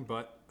signing,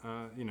 but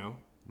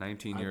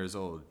 19 years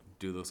old,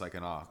 dude looks like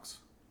an ox.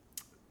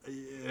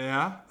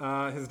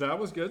 Yeah, his dad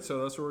was good,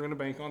 so that's what we're gonna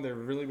bank on. There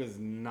really was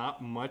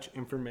not much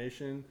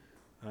information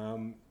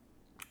on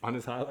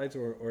his highlights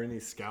or any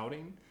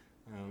scouting.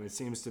 It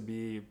seems to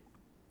be,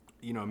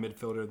 a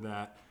midfielder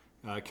that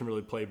can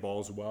really play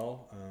balls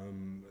well.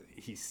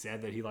 He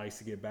said that he likes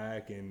to get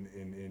back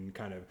and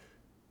kind of,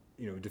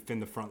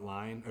 defend the front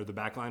line or the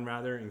back line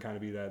rather, and kind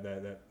of be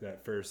that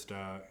first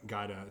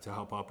guy to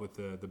help up with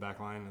the back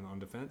line and on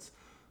defense.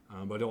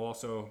 But he'll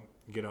also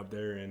get up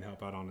there and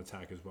help out on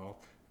attack as well.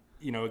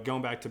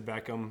 Going back to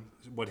Beckham,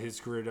 what his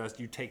career does,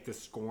 you take the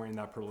scoring,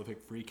 that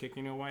prolific free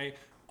kicking away.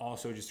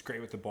 Also, just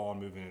great with the ball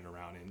and moving it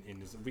around. And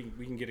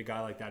we can get a guy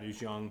like that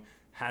who's young,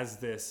 has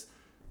this,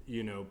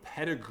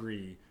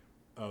 pedigree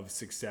of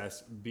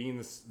success, being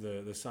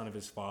the son of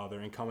his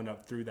father and coming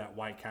up through that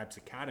Whitecaps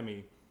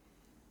Academy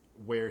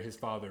where his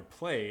father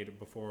played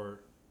before,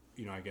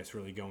 I guess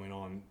really going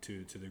on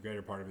to the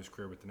greater part of his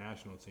career with the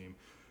national team.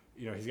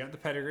 He's got the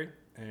pedigree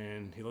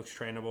and he looks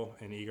trainable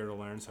and eager to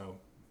learn. So,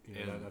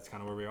 that's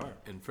kind of where we are.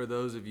 And for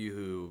those of you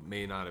who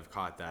may not have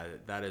caught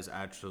that, that is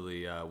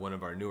actually one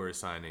of our newer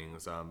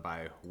signings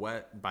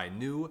by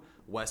New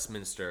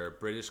Westminster,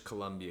 British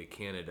Columbia,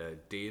 Canada,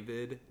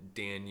 David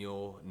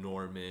Daniel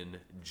Norman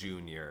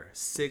Jr.,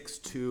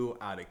 6'2",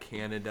 out of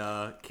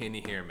Canada. Can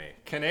you hear me?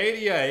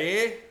 Canada,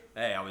 eh?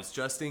 Hey, I was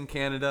just in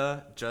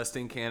Canada,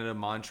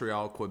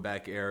 Montreal,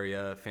 Quebec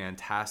area.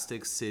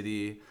 Fantastic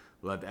city.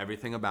 Loved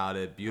everything about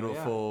it.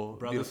 Beautiful.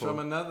 Brothers beautiful. from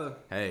another.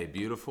 Hey,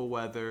 beautiful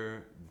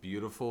weather,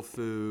 beautiful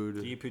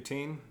food. Do you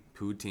poutine?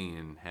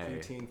 Poutine. Hey.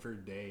 Poutine for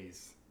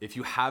days. If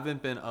you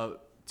haven't been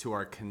up to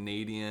our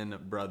Canadian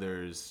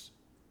brothers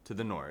to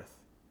the north,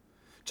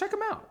 check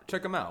them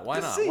out. Why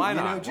not? Why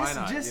not?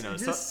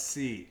 Just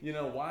see.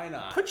 Why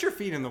not? Put your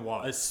feet in the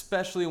water.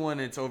 Especially when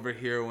it's over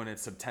here when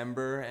it's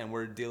September and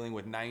we're dealing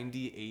with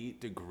 98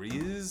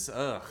 degrees.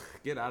 Ugh,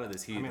 get out of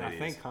this heat. I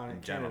think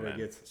Canada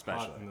gets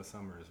especially hot in the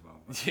summer as well.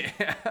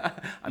 Yeah,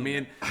 I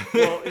mean,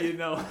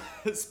 well,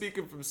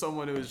 speaking from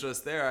someone who was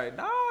just there, it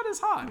is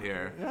hot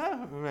here.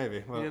 Yeah,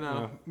 maybe.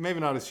 Well, maybe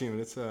not as humid.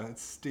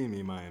 It's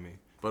steamy Miami.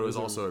 But it was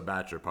also a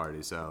bachelor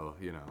party, so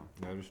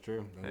That is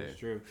true. That is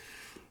true.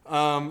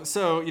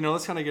 So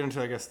let's kind of get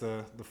into, I guess,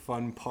 the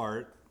fun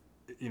part.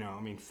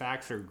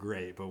 Facts are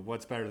great, but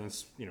what's better than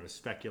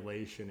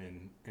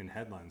speculation and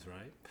headlines,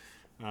 right?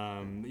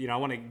 I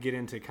want to get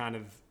into kind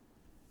of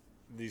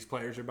these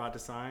players are about to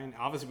sign.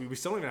 Obviously, we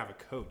still don't even have a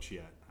coach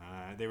yet.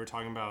 They were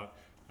talking about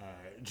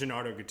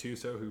Gennaro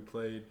Gattuso, who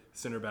played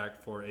center back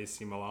for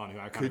AC Milan. Who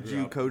I kind of Could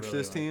you coach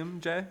this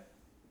team, Jay?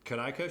 Could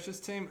I coach this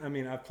team?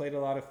 I've played a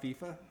lot of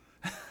FIFA.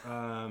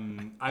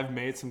 I've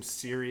made some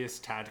serious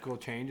tactical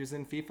changes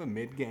in FIFA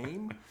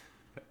mid-game.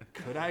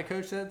 Could I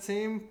coach that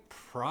team?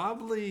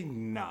 Probably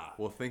not.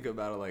 Well, think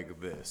about it like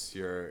this: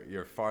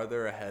 you're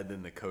farther ahead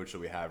than the coach that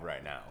we have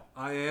right now.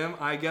 I am.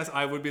 I guess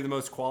I would be the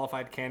most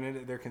qualified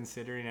candidate they're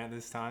considering at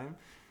this time.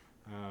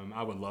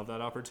 I would love that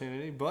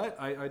opportunity, but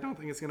I don't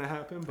think it's going to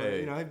happen. But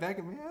hey, back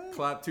at me.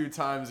 Clap 2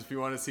 times if you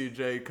want to see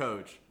Jay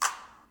coach.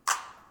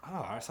 Oh,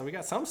 all right, so we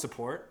got some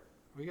support.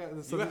 We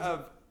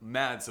have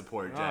mad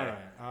support, Jay.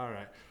 All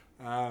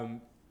right.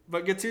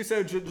 But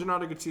Gattuso,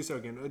 Gennaro Gattuso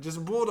again, just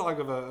a bulldog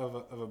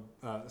of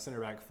a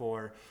center back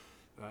for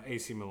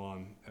AC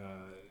Milan,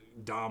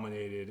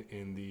 dominated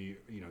in the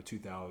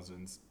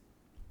 2000s.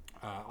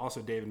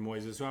 Also David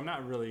Moyes, who I'm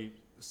not really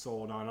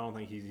sold on. I don't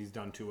think he's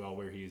done too well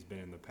where he's been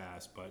in the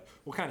past, but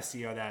we'll kind of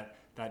see how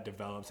that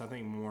develops. I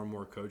think more and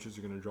more coaches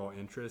are going to draw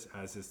interest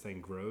as this thing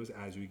grows,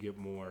 as we get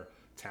more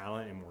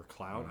talent and more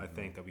clout. I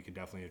think that we could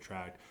definitely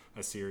attract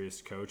a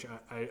serious coach.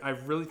 I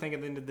really think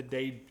at the end of the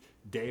day,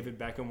 David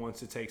Beckham wants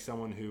to take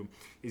someone who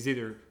is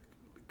either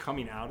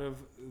coming out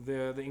of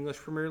the English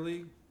Premier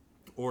League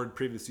or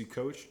previously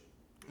coached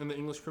in the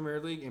English Premier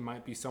League and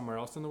might be somewhere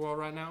else in the world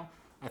right now.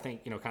 I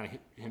think, kind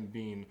of him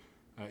being,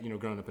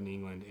 growing up in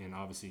England, and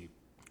obviously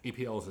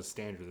EPL is a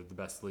standard of the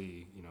best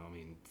league.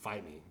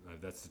 Fight me.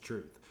 That's the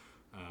truth.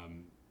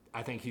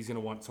 I think he's going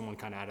to want someone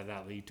kind of out of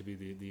that league to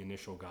be the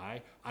initial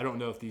guy. I don't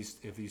know if these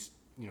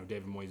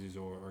David Moyes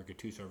or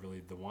Gattuso are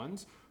really the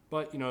ones,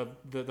 but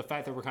the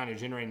fact that we're kind of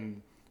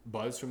generating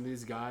buzz from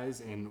these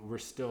guys and we're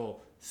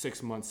still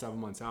 6 months, 7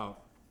 months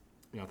out,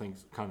 I think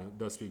kind of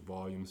does speak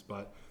volumes.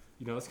 But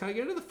let's kind of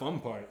get into the fun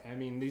part.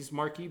 These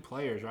marquee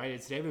players, right?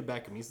 It's David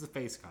Beckham. He's the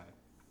face guy.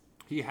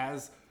 He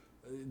has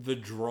the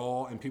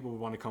draw, and people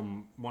want to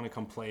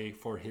come play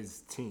for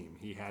his team.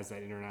 He has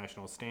that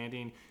international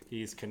standing.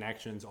 He has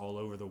connections all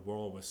over the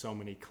world with so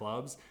many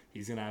clubs.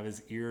 He's gonna have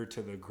his ear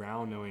to the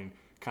ground, knowing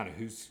kind of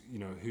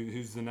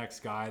who's the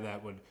next guy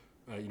that would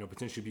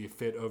potentially be a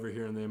fit over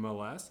here in the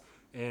MLS.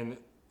 And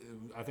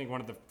I think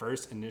one of the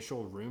first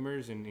initial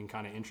rumors and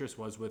kind of interest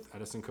was with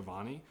Edinson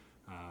Cavani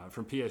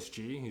from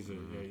PSG. He's a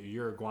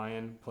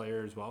Uruguayan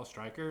player as well,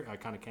 striker. I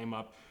kind of came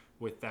up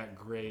with that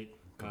great.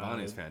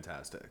 Cavani's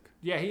fantastic.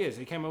 Yeah, he is.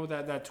 He came up with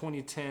that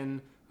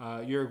 2010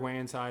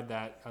 Uruguayan side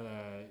that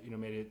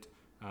made it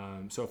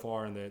so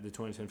far in the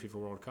 2010 FIFA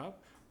World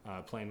Cup,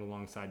 playing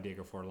alongside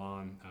Diego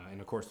Forlan and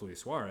of course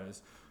Luis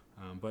Suarez.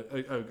 But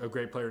a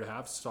great player to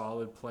have,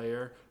 solid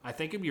player. I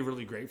think it'd be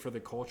really great for the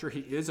culture. He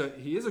is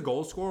a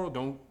goal scorer.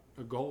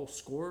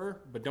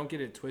 But don't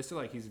get it twisted.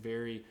 Like, he's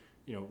very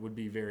would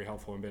be very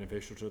helpful and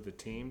beneficial to the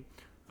team.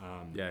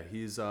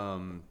 He's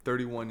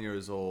 31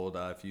 years old.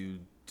 If you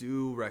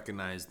do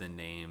recognize the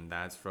name,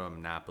 that's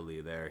from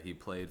Napoli there. He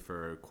played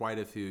for quite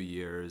a few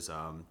years.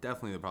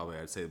 Definitely probably,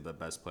 I'd say, the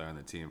best player on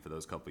the team for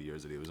those couple of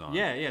years that he was on.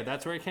 Yeah,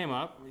 that's where he came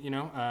up,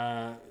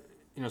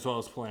 as well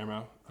as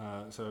Palermo.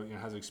 So,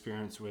 has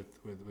experience with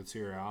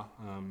Serie A.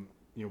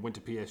 Went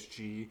to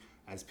PSG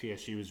as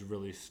PSG was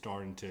really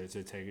starting to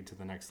take it to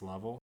the next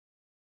level.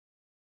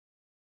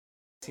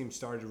 The team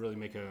started to really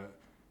make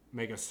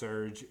a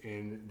surge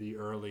in the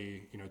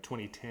early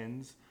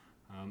 2010s.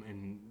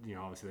 And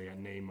obviously they got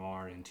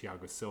Neymar and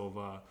Thiago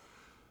Silva.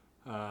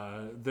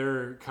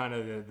 They're kind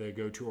of the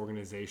go-to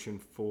organization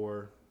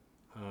for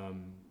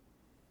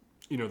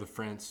the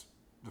France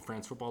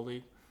Football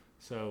League.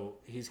 So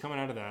he's coming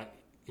out of that.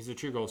 He's a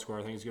true goal scorer.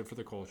 I think he's good for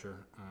the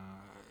culture.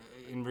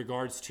 in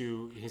regards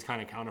to his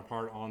kind of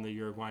counterpart on the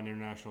Uruguayan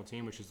international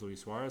team, which is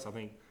Luis Suarez, I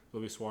think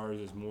Luis Suarez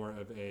is more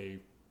of a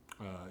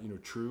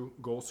true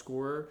goal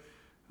scorer.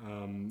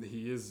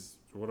 He is,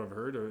 what I've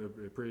heard,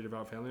 a pretty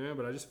devout family man,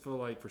 but I just feel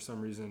like for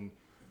some reason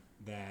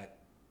that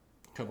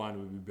Cavani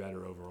would be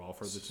better overall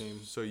for the team.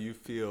 So you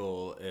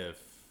feel if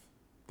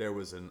there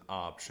was an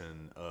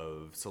option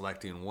of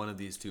selecting one of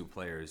these two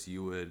players,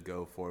 you would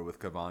go for with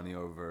Cavani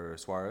over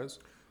Suarez?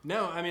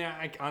 No, I mean,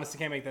 I honestly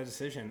can't make that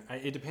decision.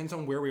 It depends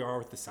on where we are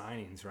with the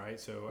signings, right?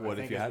 So what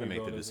if you had to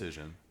make the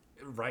decision?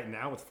 Right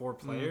now with 4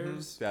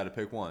 players? You had to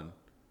pick one.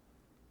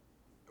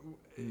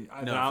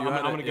 I'm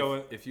going to go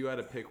with... If you had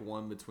to pick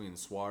one between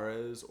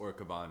Suarez or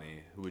Cavani,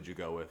 who would you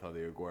go with on the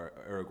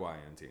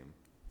Uruguayan team?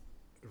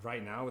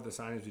 Right now, with the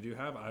signings we do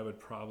have, I would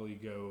probably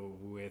go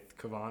with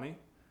Cavani.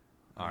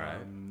 All right.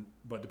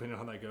 But depending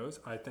on how that goes,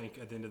 I think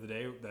at the end of the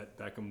day that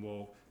Beckham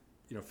will,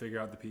 figure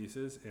out the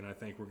pieces, and I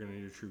think we're going to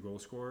need a true goal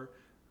scorer.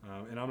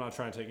 And I'm not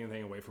trying to take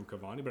anything away from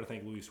Cavani, but I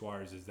think Luis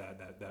Suarez is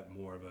that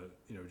more of a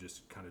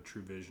just kind of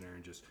true visionary,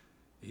 and just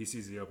he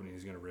sees the opening,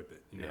 he's going to rip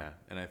it. Yeah,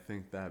 and I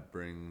think that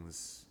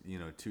brings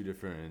two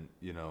different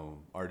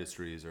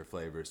artistries or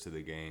flavors to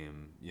the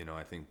game.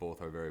 I think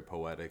both are very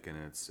poetic in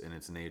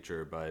its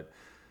nature, but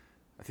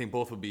I think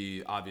both will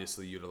be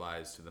obviously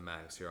utilized to the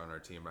max here on our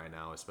team right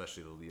now,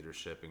 especially the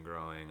leadership and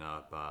growing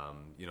up.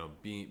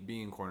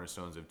 Being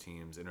cornerstones of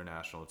teams,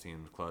 international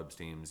teams, clubs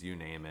teams, you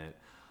name it.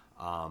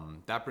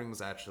 That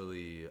brings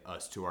actually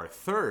us to our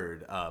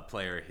third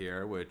player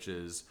here, which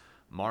is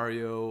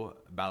Mario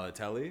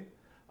Balotelli.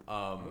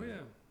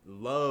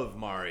 Love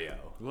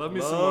Mario. Love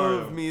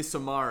me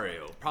some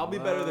Mario. Probably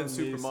better than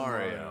Super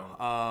Mario.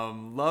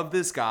 Love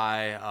this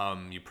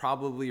guy. You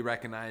probably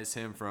recognize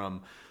him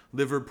from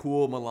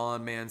Liverpool,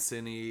 Milan, Man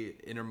City,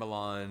 Inter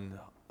Milan,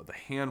 the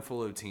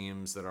handful of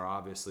teams that are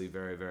obviously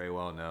very, very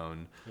well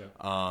known. Yeah.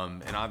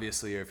 And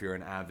obviously, if you're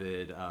an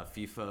avid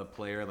FIFA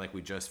player, like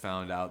we just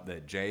found out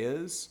that Jay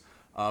is,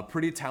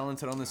 pretty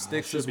talented on the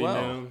sticks as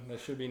well.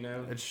 That should be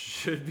known. It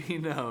should be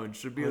known.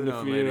 Should be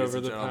known, ladies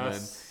and gentlemen.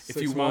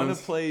 If you want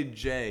to play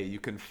Jay, you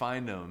can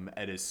find him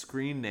at his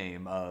screen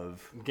name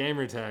of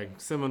Gamertag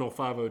Seminole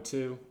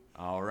 502.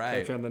 All right.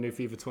 I found the new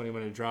FIFA 20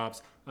 when it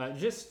drops.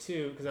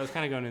 Because I was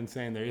kind of going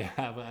insane there. Yeah,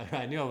 but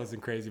I knew I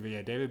wasn't crazy. But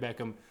yeah, David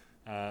Beckham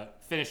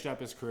finished up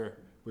his career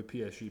with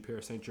PSG,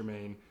 Paris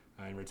Saint-Germain,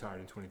 and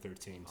retired in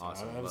 2013. So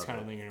awesome. That was kind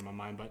of lingering in my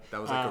mind. But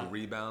that was like a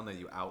rebound that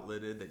you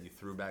outlitted, that you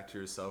threw back to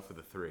yourself for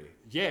the 3.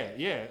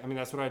 Yeah. I mean,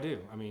 that's what I do.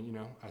 I mean,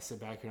 I sit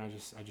back here and I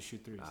just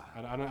shoot threes.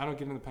 I don't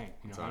get in the paint.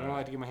 I don't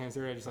like to get my hands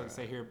dirty. I just like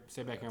to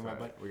stay back here.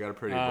 But we got a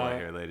pretty boy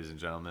here, ladies and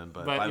gentlemen.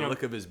 But by the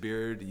look of his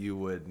beard, you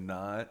would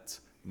not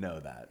know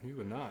that. You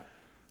would not.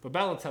 But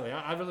Balotelli,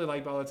 I really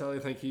like Balotelli. I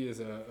think he is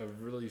a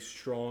really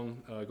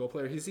strong goal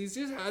player. He's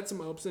just had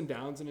some ups and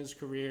downs in his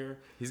career.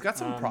 He's got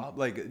some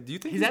do you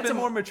think he's been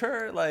more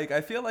mature? Like, I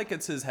feel like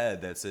it's his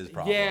head that's his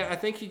problem. Yeah, I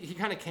think he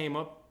kind of came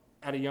up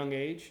at a young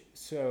age.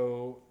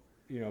 So,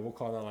 we'll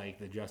call that like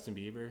the Justin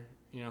Bieber,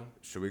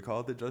 Should we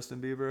call it the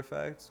Justin Bieber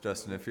effect?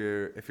 Justin, if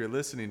you're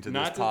listening to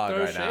this pod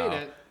right now. Not to throw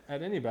shade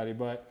at anybody,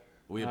 but...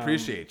 We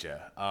appreciate you.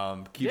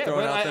 Keep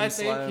throwing out them I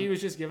think he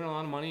was just given a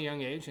lot of money at a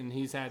young age, and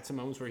he's had some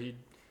moments where he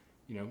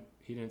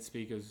didn't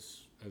speak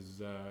as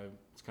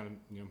kind of,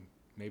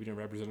 maybe didn't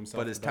represent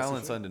himself. But his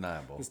talent's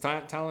undeniable. His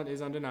talent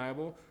is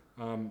undeniable.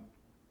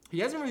 He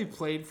hasn't really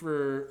played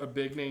for a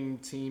big name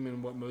team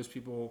in what most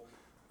people,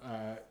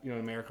 in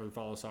America who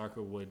follow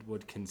soccer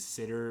would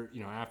consider,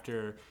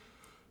 after,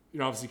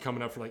 obviously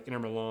coming up for like Inter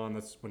Milan,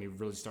 that's when he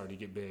really started to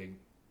get big.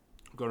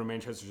 Go to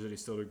Manchester City,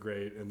 still did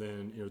great, and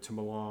then to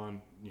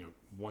Milan,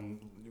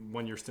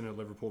 one year stint at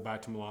Liverpool,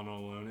 back to Milan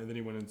on loan, and then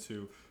he went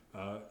into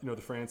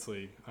the France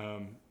league,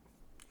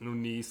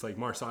 Nice, like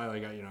Marseille.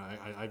 Like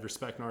I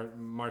respect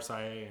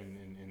Marseille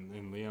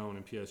and Lyon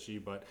and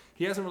PSG, but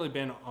he hasn't really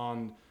been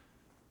on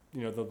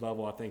the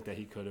level I think that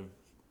he could have,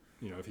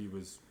 if he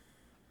was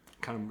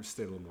kind of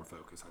stayed a little more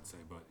focused, I'd say.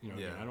 But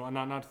again, I don't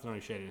not to throw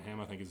any shade at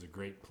him. I think he's a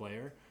great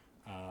player.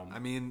 I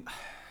mean.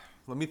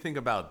 Let me think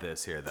about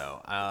this here,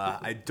 though.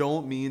 I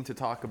don't mean to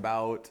talk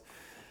about,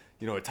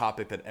 a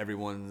topic that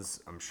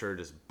everyone's, I'm sure,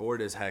 just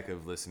bored as heck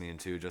of listening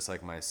to, just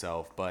like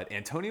myself. But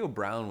Antonio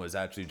Brown was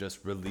actually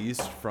just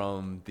released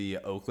from the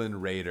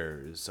Oakland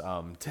Raiders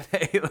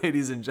today,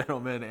 ladies and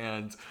gentlemen.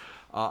 And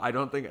I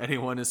don't think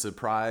anyone is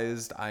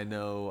surprised. I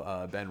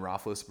know Ben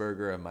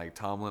Roethlisberger and Mike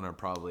Tomlin are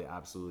probably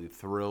absolutely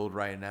thrilled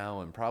right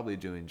now and probably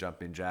doing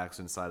jumping jacks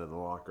inside of the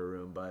locker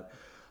room. But...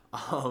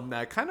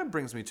 that kind of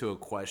brings me to a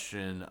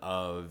question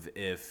of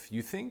if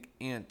you think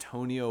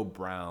Mario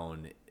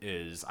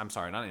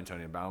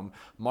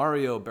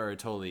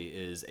Balotelli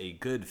is a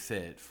good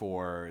fit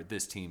for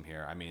this team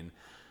here. I mean,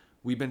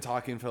 we've been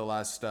talking for the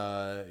last,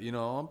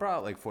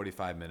 about like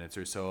 45 minutes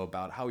or so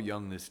about how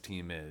young this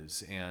team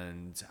is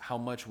and how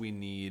much we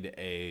need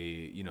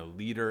a,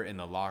 leader in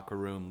the locker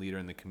room, leader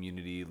in the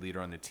community,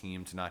 leader on the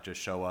team to not just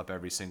show up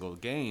every single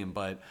game,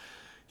 but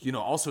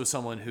also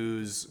someone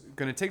who's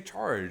going to take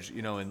charge,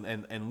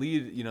 and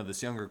lead,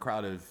 this younger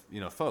crowd of,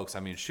 folks. I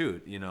mean,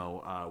 shoot,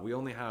 we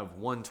only have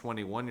one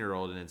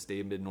 21-year-old, and it's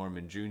David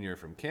Norman Jr.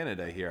 from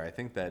Canada here. I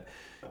think that,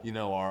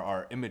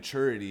 our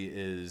immaturity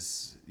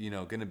is,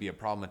 going to be a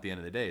problem at the end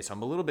of the day. So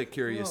I'm a little bit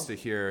curious to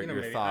hear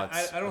your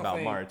thoughts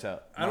about Mario.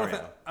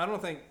 I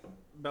don't think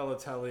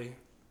Balotelli,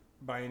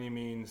 by any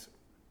means,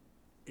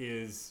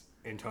 is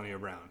Antonio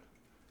Brown.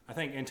 I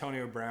think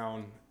Antonio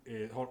Brown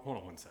is. Hold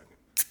on 1 second.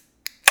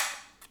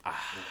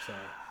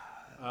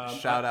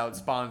 Shout out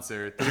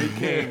sponsor, Three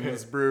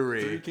Kings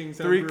Brewery. Three Kings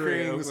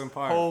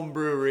Home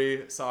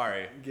Brewery.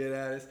 Sorry. Get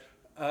at us.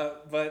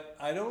 But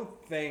I don't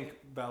think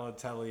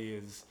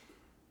Balotelli is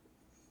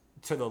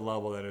to the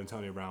level that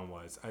Antonio Brown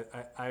was.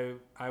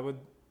 I would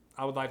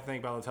like to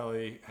think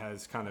Balotelli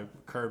has kind of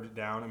curbed it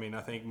down. I mean,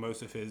 I think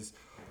most of his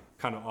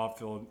kind of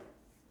off-field,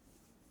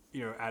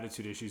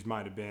 attitude issues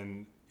might have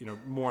been,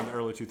 more in the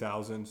early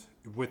 2000s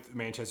with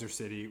Manchester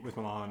City, with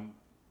Milan,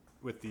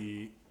 with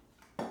the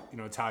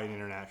Italian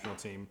international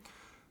team.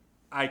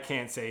 I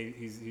can't say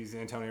he's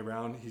Antonio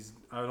Brown.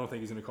 I don't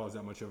think he's going to cause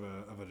that much of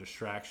a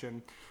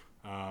distraction.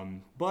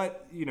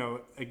 But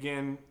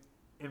again,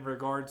 in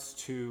regards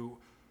to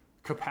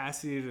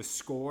capacity to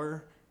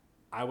score,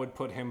 I would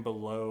put him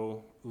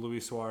below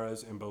Luis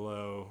Suarez and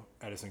below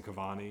Edison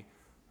Cavani.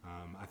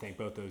 I think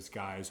both those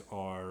guys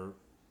are,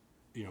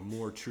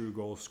 more true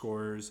goal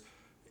scorers.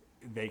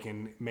 They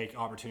can make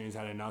opportunities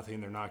out of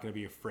nothing. They're not going to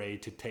be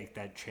afraid to take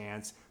that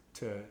chance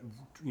to,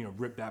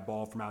 rip that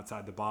ball from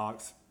outside the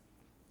box.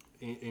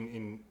 I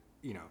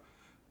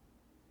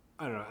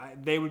don't know.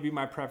 They would be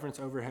my preference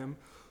over him.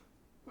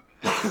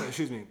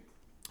 Excuse me.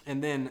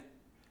 And then,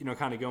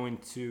 kind of going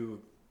to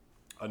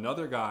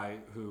another guy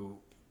who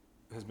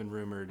has been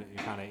rumored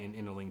kind of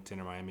in a link to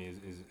Inter Miami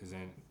is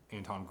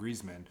Antoine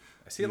Griezmann.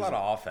 I see a lot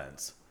of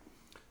offense.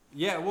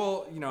 Yeah,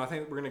 well, I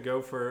think we're going to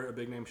go for a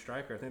big name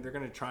striker. I think they're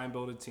going to try and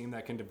build a team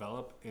that can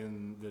develop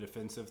in the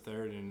defensive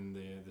third and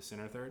the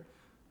center third,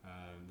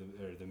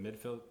 the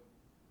midfield.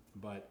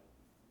 But,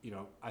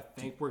 I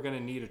think we're going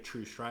to need a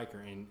true striker.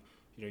 And,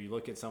 you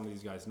look at some of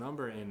these guys'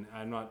 number, and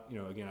I'm not,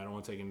 again, I don't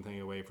want to take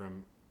anything away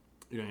from,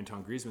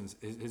 Antoine Griezmann's.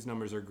 His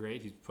numbers are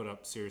great. He's put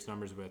up serious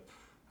numbers with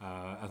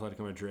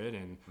Atletico Madrid,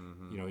 and,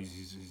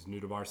 he's new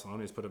to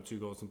Barcelona. He's put up 2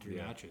 goals in 3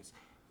 matches.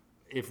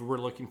 If we're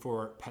looking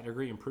for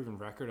pedigree and proven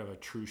record of a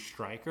true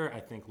striker, I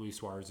think Luis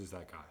Suarez is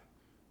that guy.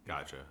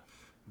 Gotcha.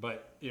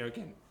 But,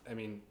 again, I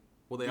mean...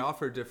 Well, they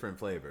offer different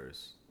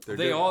flavors.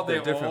 They all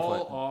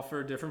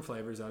offer different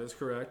flavors. That is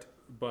correct.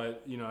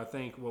 But, I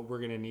think what we're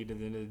going to need at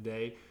the end of the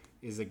day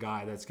is a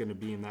guy that's going to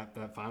be in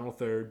that final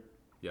third.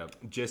 Yep.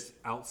 Just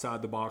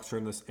outside the box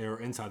or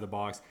inside the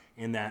box,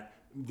 and that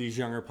these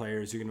younger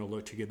players are going to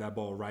look to get that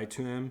ball right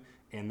to him.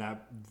 And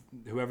that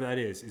whoever that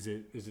is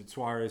it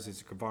Suarez, is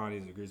it Cavani,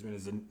 is it Griezmann,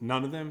 is it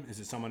none of them, is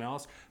it someone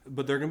else?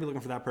 But they're going to be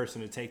looking for that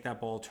person to take that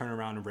ball, turn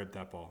around, and rip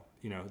that ball.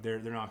 They're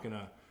not going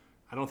to.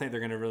 I don't think they're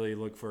going to really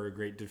look for a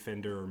great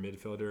defender or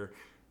midfielder.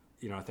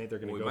 I think they're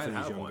going to go for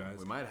these young guys.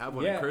 We might have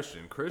one in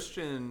Christian.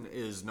 Christian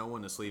is no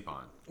one to sleep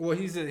on. Well,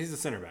 he's a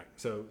center back.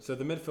 So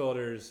the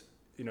midfielders,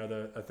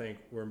 I think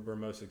we're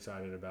most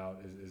excited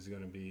about is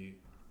going to be,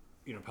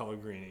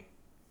 Pellegrini.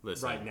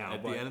 Listen, right now,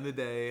 at the end of the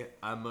day,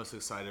 I'm most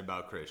excited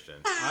about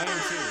Christian. I am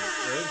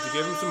too. To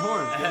give him some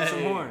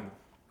horn.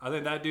 I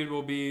think that dude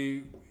will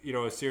be,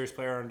 a serious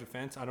player on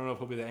defense. I don't know if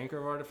he'll be the anchor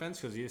of our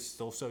defense because he is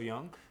still so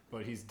young,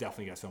 but he's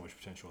definitely got so much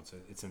potential.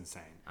 It's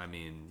insane. I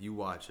mean, you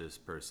watch this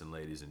person,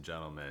 ladies and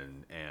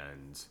gentlemen,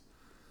 and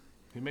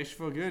he makes you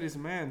feel good. He's a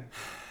man.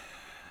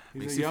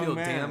 Makes you feel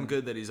damn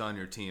good that he's on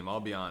your team. I'll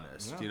be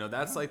honest.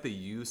 That's like the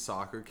youth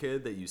soccer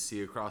kid that you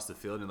see across the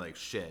field and like,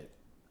 shit,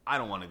 I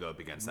don't want to go up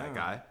against that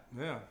guy.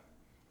 Yeah.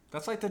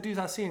 That's like the dudes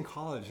I see in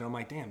college, and I'm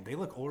like, damn, they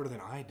look older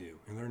than I do,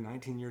 and they're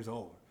 19 years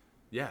old.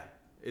 Yeah,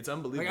 it's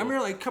unbelievable. Like, I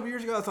remember, a couple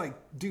years ago, I was like,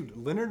 dude,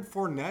 Leonard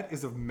Fournette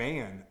is a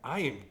man.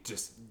 I am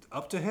just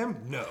up to him?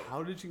 No.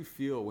 How did you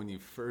feel when you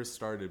first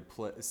started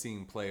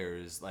seeing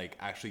players, like,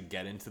 actually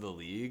get into the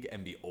league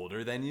and be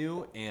older than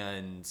you,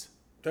 and...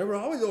 They were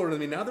always older than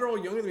me. Now they're all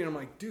younger than me, and I'm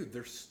like, dude,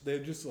 they're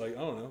just like, I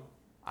don't know.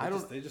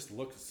 They just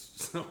look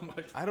so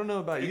much. I don't know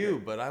about bigger.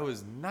 You, but I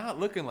was not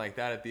looking like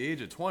that at the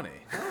age of 20.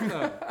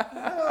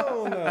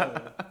 Hell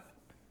no.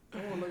 I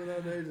want to look at that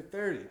at the age of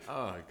 30.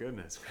 Oh,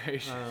 goodness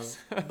gracious.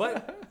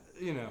 But,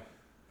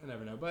 I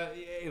never know. But,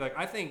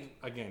 I think,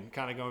 again,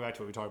 kind of going back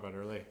to what we talked about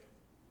earlier,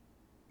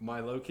 my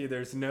low-key,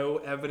 there's no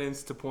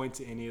evidence to point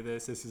to any of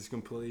this. This is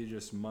completely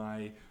just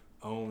my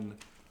own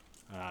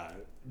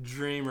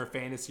dream or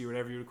fantasy or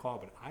whatever you would call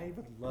it. But I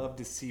would love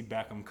to see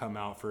Beckham come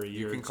out for a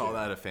year or two. You can call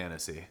that a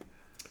fantasy.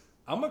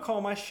 I'm going to call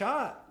my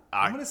shot.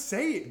 I'm going to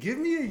say it. Give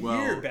me a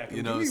year,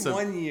 Beckham. Give me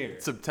 1 year.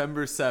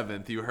 September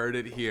 7th, you heard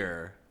it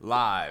here,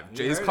 live.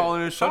 Jay's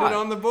calling a shot. Put it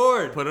on the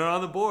board. Put it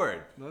on the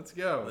board. Let's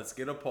go. Let's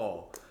get a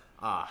poll.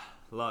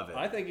 Love it.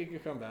 I think he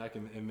could come back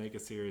and make a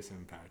serious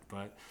impact.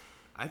 But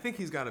I think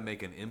he's got to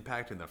make an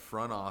impact in the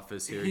front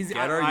office here. He's-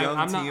 Get our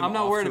young team I'm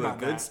not off worried to about a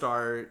good that.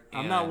 start.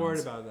 I'm not and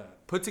worried about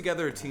that. Put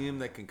together a team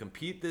that can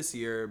compete this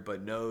year,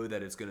 but know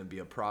that it's going to be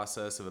a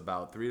process of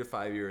about 3 to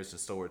 5 years to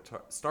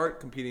start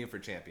competing for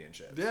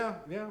championships. Yeah.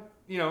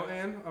 You know,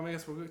 and I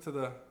guess we'll get to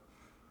the,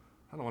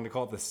 I don't want to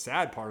call it the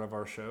sad part of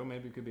our show.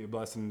 Maybe it could be a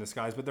blessing in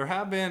disguise. But there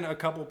have been a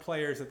couple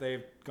players that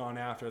they've gone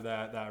after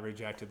that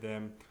rejected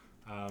them.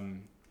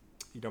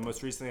 You know,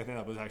 most recently, I think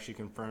that was actually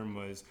confirmed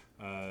was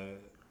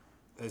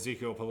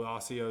Ezekiel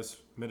Palacios,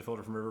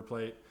 midfielder from River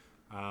Plate.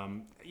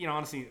 You know,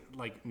 honestly,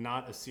 like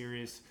not a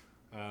serious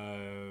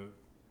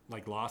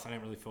loss. I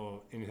didn't really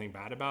feel anything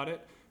bad about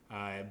it.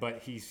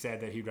 But he said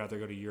that he'd rather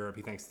go to Europe.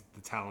 He thinks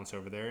the talent's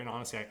over there. And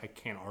honestly, I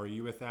can't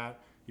argue with that.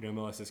 You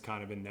know, MLS has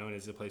kind of been known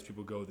as the place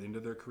people go at the end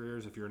of their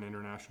careers if you're an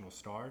international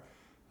star.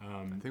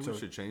 I think we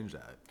should change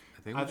that.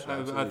 I think we should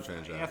absolutely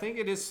change that. I think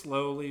it is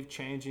slowly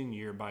changing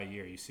year by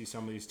year. You see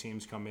some of these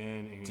teams come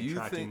in and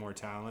attracting more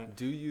talent.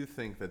 Do you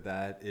think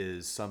that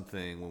is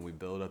something when we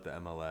build up the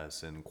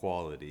MLS and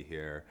quality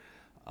here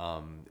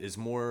is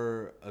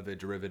more of a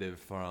derivative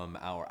from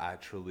our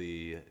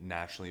actually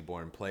nationally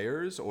born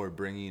players, or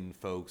bringing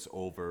folks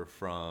over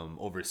from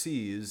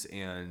overseas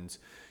and,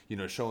 you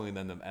know, showing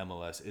them that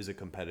MLS is a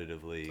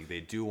competitive league? They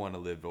do want to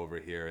live over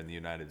here in the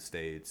United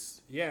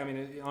States. Yeah, I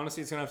mean, honestly,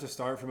 it's going to have to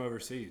start from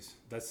overseas.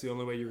 That's the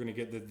only way you're going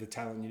to get the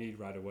talent you need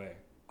right away.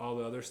 All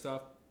the other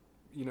stuff,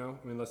 you know,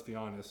 I mean, let's be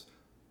honest.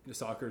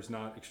 Soccer is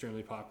not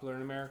extremely popular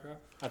in America.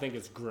 I think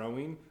it's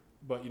growing,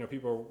 but, you know,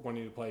 people are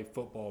wanting to play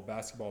football,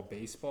 basketball,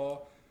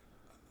 baseball.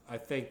 I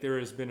think there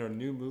has been a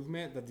new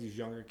movement that these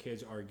younger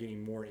kids are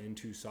getting more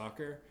into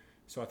soccer.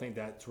 So I think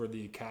that's where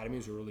the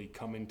academies are really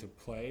come into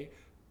play.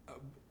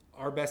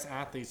 Our best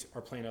athletes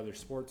are playing other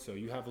sports. So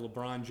you have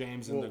LeBron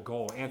James in the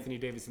goal, Anthony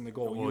Davis in the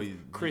goal,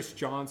 Chris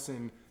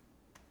Johnson.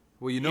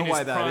 Well, you know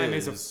why that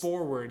is. As a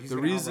forward, the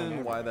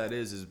reason why that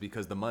is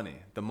because the money.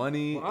 The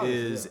money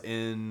is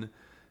in,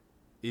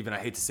 even I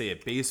hate to say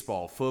it,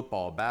 baseball,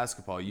 football,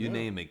 basketball, you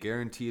name it,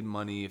 guaranteed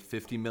money,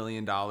 $50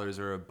 million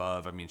or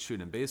above. I mean,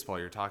 shoot, in baseball,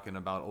 you're talking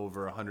about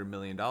over $100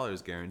 million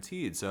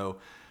guaranteed. So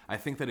I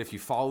think that if you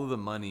follow the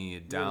money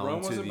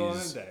down to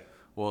these...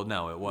 Well,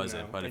 no, it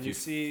wasn't. But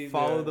if you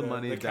follow the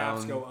money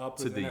down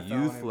to the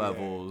youth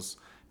levels,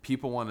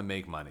 people want to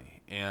make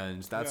money.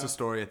 And that's the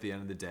story at the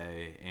end of the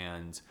day.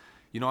 And,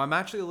 you know, I'm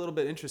actually a little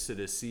bit interested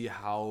to see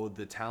how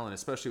the talent,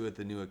 especially with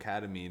the new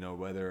academy, you know,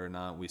 whether or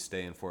not we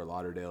stay in Fort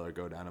Lauderdale or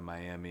go down to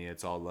Miami,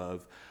 it's all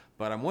love.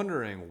 But I'm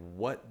wondering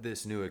what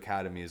this new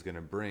academy is going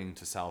to bring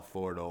to South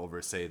Florida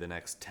over, say, the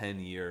next 10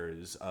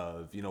 years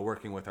of, you know,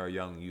 working with our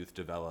young youth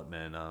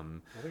development. I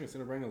think it's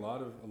going to bring a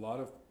lot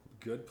of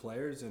good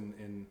players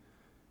and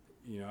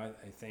you know,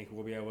 I think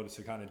we'll be able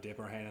to kind of dip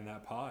our hand in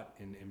that pot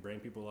and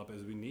bring people up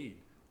as we need.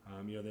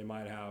 You know, they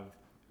might have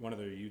one of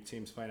their youth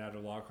teams playing out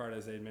of Lockhart,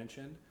 as they had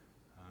mentioned.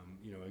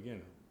 You know,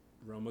 again,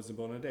 Rome wasn't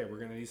built in a day. We're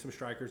going to need some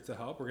strikers to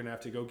help. We're going to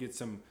have to go get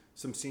some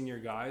senior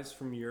guys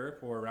from Europe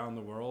or around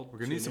the world. We're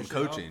going to need some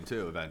coaching,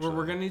 too, eventually.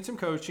 We're going to need some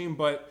coaching,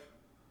 but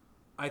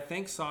I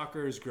think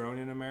soccer has grown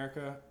in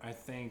America. I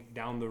think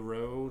down the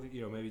road,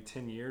 you know, maybe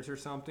 10 years or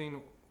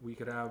something, we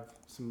could have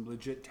some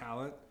legit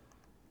talent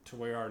to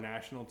where our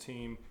national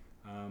team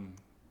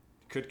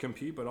could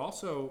compete, but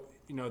also,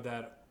 you know,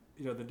 that,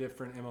 you know, the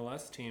different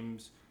MLS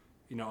teams,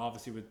 you know,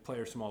 obviously with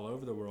players from all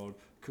over the world,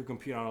 could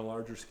compete on a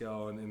larger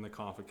scale in the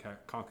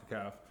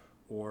CONCACAF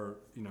or,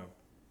 you know,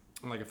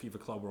 like a FIFA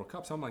Club World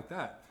Cup, something like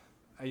that.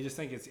 I just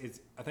think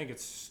I think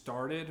it's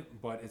started,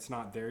 but it's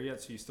not there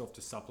yet. So you still have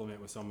to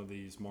supplement with some of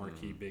these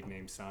marquee big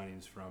name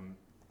signings from,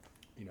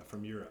 you know,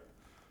 from Europe.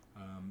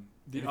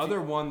 The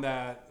other one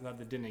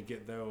that didn't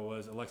get though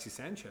was Alexis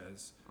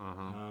Sanchez.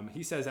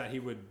 He says that he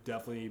would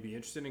definitely be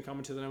interested in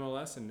coming to the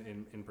MLS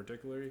and in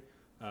particular, you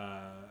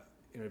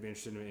know, be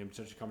interested in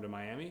potentially coming to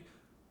Miami.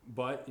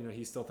 But, you know,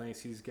 he still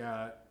thinks he's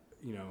got,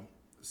 you know,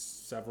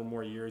 several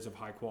more years of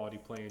high quality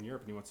play in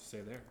Europe and he wants to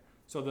stay there.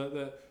 So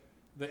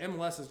the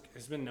MLS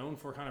has been known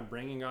for kind of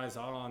bringing guys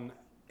on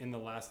in the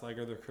last leg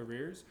of their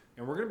careers.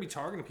 And we're going to be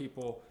targeting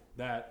people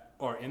that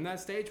are in that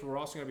stage, but we're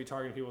also going to be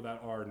targeting people that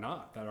are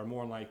not, that are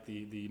more like the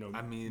you know,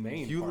 I mean,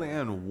 main you part.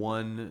 land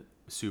one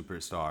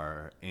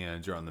superstar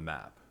and you're on the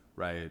map,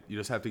 right? You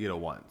just have to get it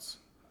once.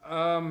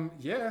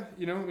 Yeah,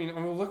 you know, I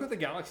mean, look what the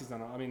Galaxy's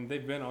done. I mean,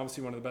 they've been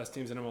obviously one of the best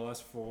teams in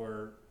MLS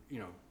for, you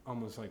know,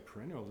 almost like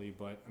perennially,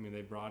 but I mean,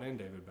 they brought in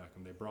David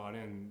Beckham, they brought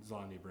in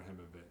Zlatan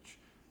Ibrahimovic.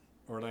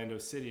 Orlando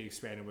City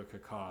expanded with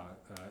Kaká.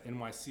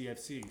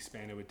 NYCFC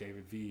expanded with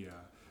David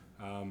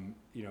Villa.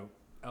 You know,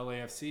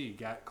 LAFC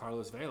got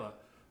Carlos Vela,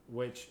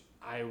 which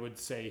I would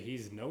say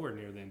he's nowhere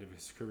near the end of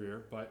his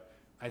career. But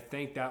I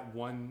think that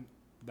one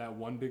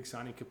big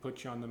signing could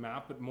put you on the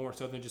map, but more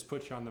so than just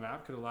put you on the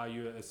map, could allow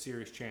you a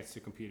serious chance to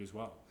compete as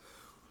well.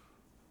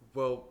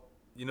 Well,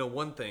 you know,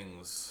 one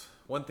thing's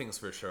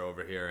for sure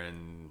over here,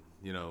 and,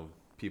 you know,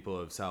 people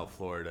of South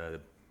Florida,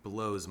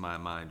 blows my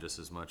mind just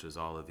as much as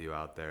all of you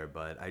out there,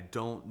 but I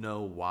don't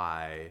know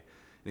why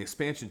an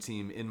expansion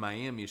team in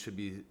Miami should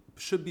be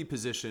should be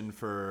positioned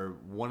for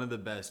one of the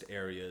best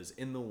areas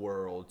in the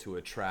world to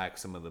attract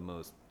some of the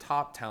most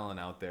top talent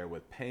out there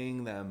with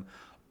paying them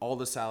all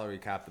the salary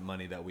cap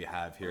money that we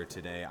have here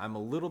today. I'm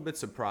a little bit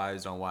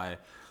surprised on why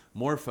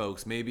more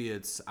folks, maybe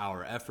it's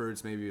our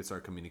efforts, maybe it's our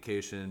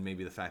communication,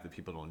 maybe the fact that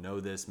people don't know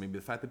this, maybe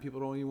the fact that people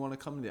don't even want to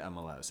come to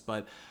MLS.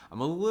 But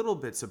I'm a little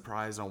bit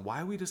surprised on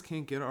why we just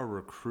can't get our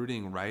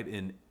recruiting right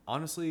in,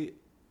 honestly,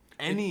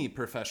 any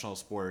professional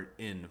sport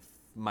in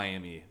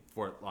Miami,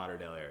 Fort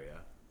Lauderdale area.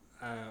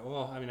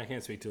 Well, I mean, I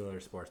can't speak to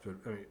other sports, but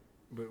I mean,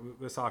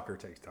 but soccer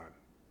takes time.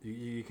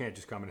 You can't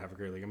just come and have a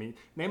great league. I mean,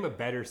 name a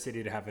better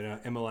city to have an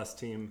MLS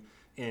team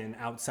in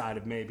outside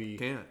of maybe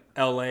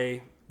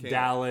LA,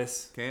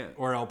 Dallas,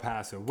 or El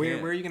Paso.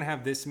 Where are you going to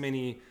have this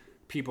many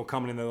people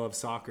coming in that love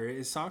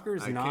soccer? Soccer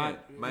is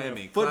not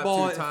Miami.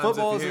 Football.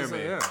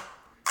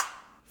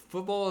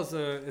 Football is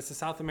it's a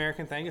South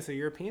American thing. It's a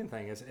European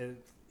thing.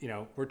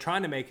 We're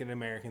trying to make it an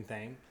American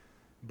thing,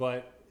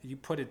 but you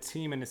put a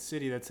team in a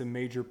city that's a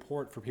major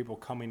port for people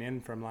coming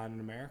in from Latin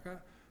America.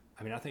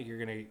 I mean, I think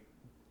you're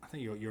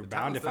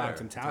bound to find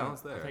some talent.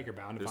 I think you're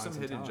bound to find some talent. There's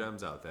some hidden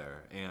gems out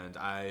there, and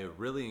I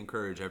really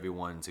encourage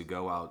everyone to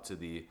go out to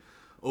the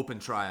open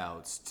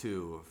tryouts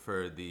too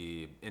for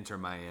the Inter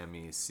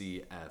Miami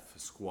CF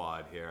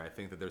squad here. I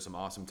think that there's some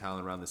awesome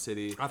talent around the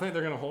city. I think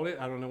they're going to hold it.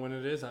 I don't know when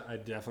it is. I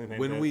definitely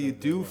think when we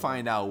do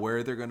find out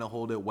where they're going to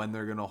hold it, when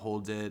they're going to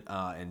hold it,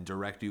 and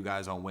direct you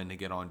guys on when to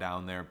get on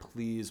down there,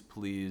 please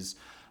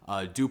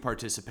do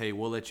participate.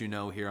 We'll let you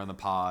know here on the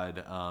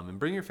pod, and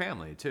bring your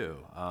family too.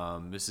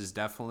 This is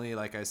definitely,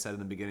 like I said in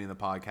the beginning of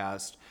the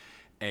podcast,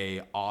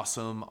 a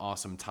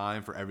awesome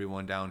time for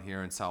everyone down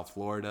here in South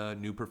Florida.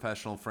 New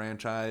professional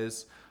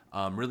franchise.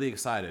 Really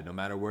excited. No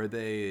matter where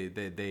they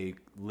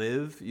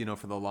live,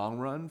 for the long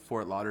run,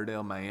 Fort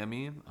Lauderdale,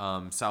 Miami,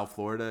 South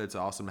Florida. It's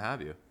awesome to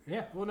have you.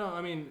 Yeah. Well, no,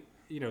 I mean,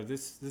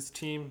 this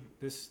team,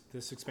 this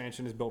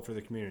expansion is built for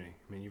the community.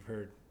 I mean, you've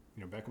heard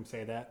Beckham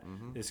say that.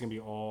 Mm-hmm. It's going to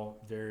be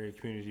all very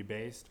community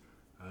based.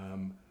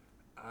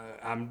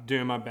 I'm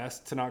doing my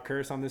best to not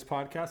curse on this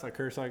podcast. I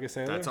curse like a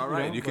sailor. That's all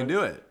right. You can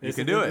do it. You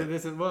can do it.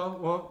 This is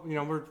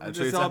we're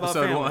actually, it's all about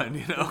family. One.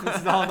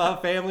 This is all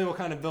about family. We'll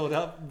kind of build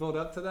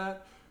up to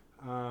that.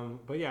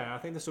 But yeah, I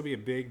think this will be a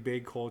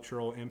big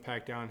cultural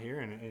impact down here,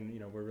 and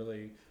we're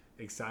really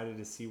excited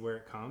to see where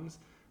it comes.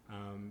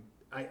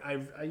 I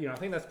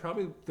think that's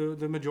probably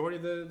the majority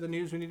of the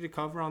news we need to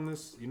cover on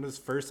this this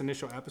first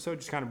initial episode.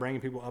 Just kind of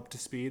bringing people up to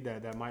speed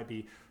that might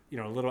be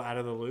a little out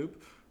of the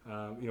loop.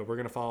 We're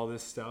gonna follow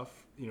this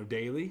stuff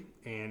daily,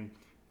 and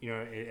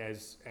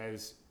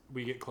as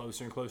we get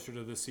closer and closer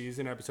to the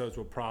season, episodes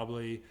will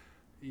probably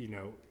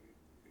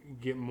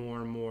get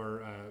more and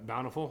more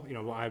bountiful.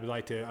 I would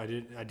like to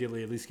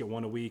ideally at least get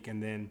one a week,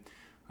 and then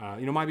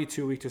might be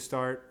 2 weeks to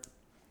start,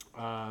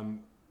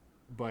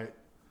 but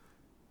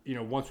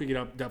once we get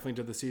up definitely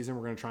to the season,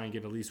 we're going to try and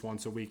get at least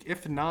once a week.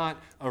 If not,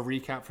 a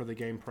recap for the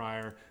game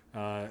prior,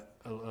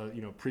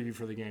 preview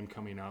for the game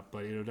coming up.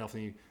 But it'll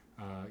definitely,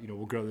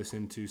 we'll grow this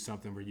into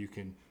something where you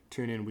can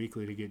tune in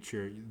weekly to get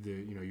your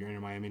Inter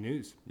Miami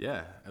news.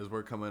 Yeah, as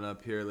we're coming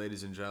up here,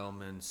 ladies and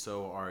gentlemen,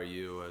 so are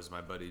you. As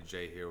my buddy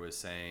Jay here was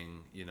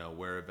saying,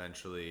 we're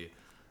eventually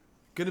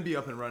going to be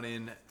up and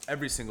running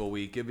every single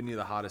week, giving you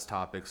the hottest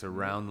topics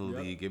around the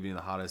league, giving you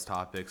the hottest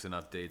topics and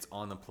updates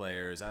on the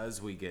players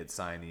as we get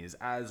signees,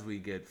 as we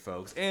get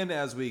folks, and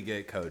as we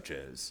get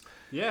coaches.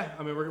 Yeah,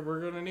 I mean,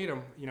 we're going to need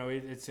them.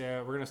 It's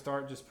we're going to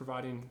start just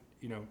providing,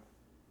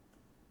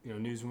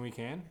 news when we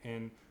can.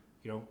 And,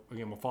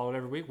 again, we'll follow it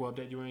every week. We'll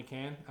update you when we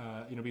can.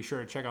 Be sure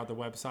to check out the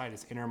website.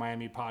 It's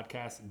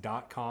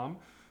intermiamipodcast.com.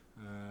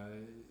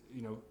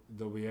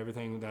 There'll be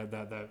everything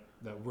that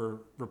we're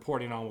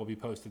reporting on will be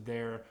posted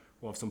there.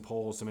 We'll have some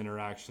polls, some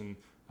interaction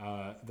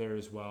there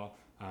as well.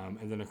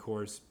 And then, of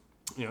course,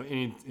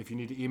 if you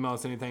need to email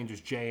us anything,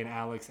 just Jay and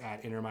Alex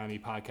at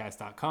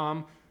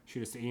intermiamipodcast.com.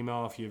 Shoot us an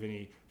email if you have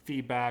any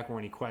feedback or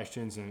any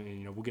questions,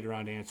 and we'll get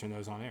around to answering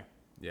those on air.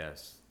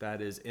 Yes,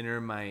 that is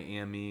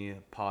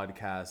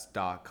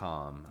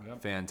intermiamipodcast.com.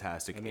 Yep.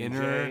 Fantastic. And then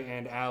Jay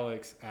and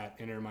Alex at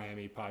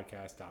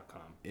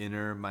intermiamipodcast.com.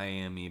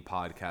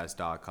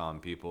 intermiamipodcast.com,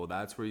 people.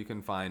 That's where you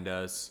can find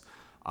us.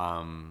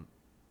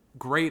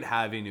 Great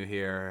having you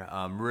here.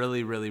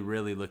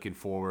 Really looking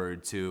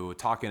forward to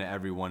talking to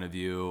every one of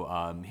you,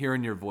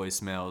 hearing your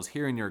voicemails,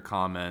 hearing your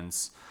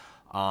comments.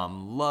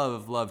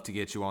 Love to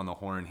get you on the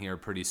horn here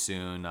pretty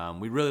soon.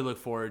 We really look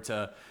forward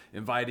to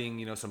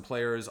inviting, some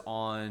players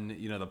on,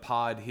 the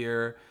pod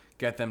here,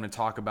 get them to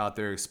talk about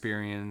their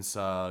experience,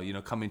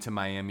 coming to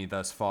Miami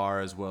thus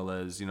far, as well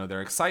as,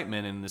 their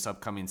excitement in this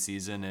upcoming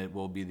season. It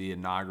will be the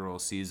inaugural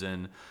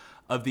season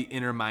of the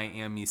Inter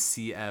Miami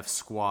CF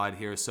squad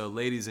here. So,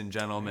 ladies and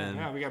gentlemen.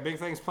 Yeah, we got big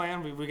things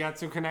planned. We got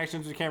some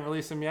connections. We can't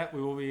release them yet.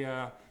 We will be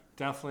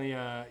definitely,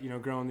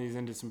 growing these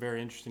into some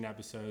very interesting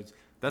episodes.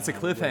 That's a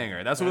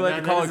cliffhanger. That's what we like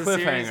to call a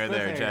cliffhanger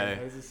there, Jay.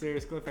 It's a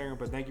serious cliffhanger,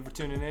 but thank you for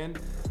tuning in.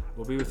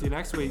 We'll be with you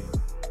next week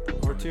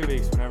or 2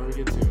 weeks, whenever we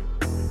get to it.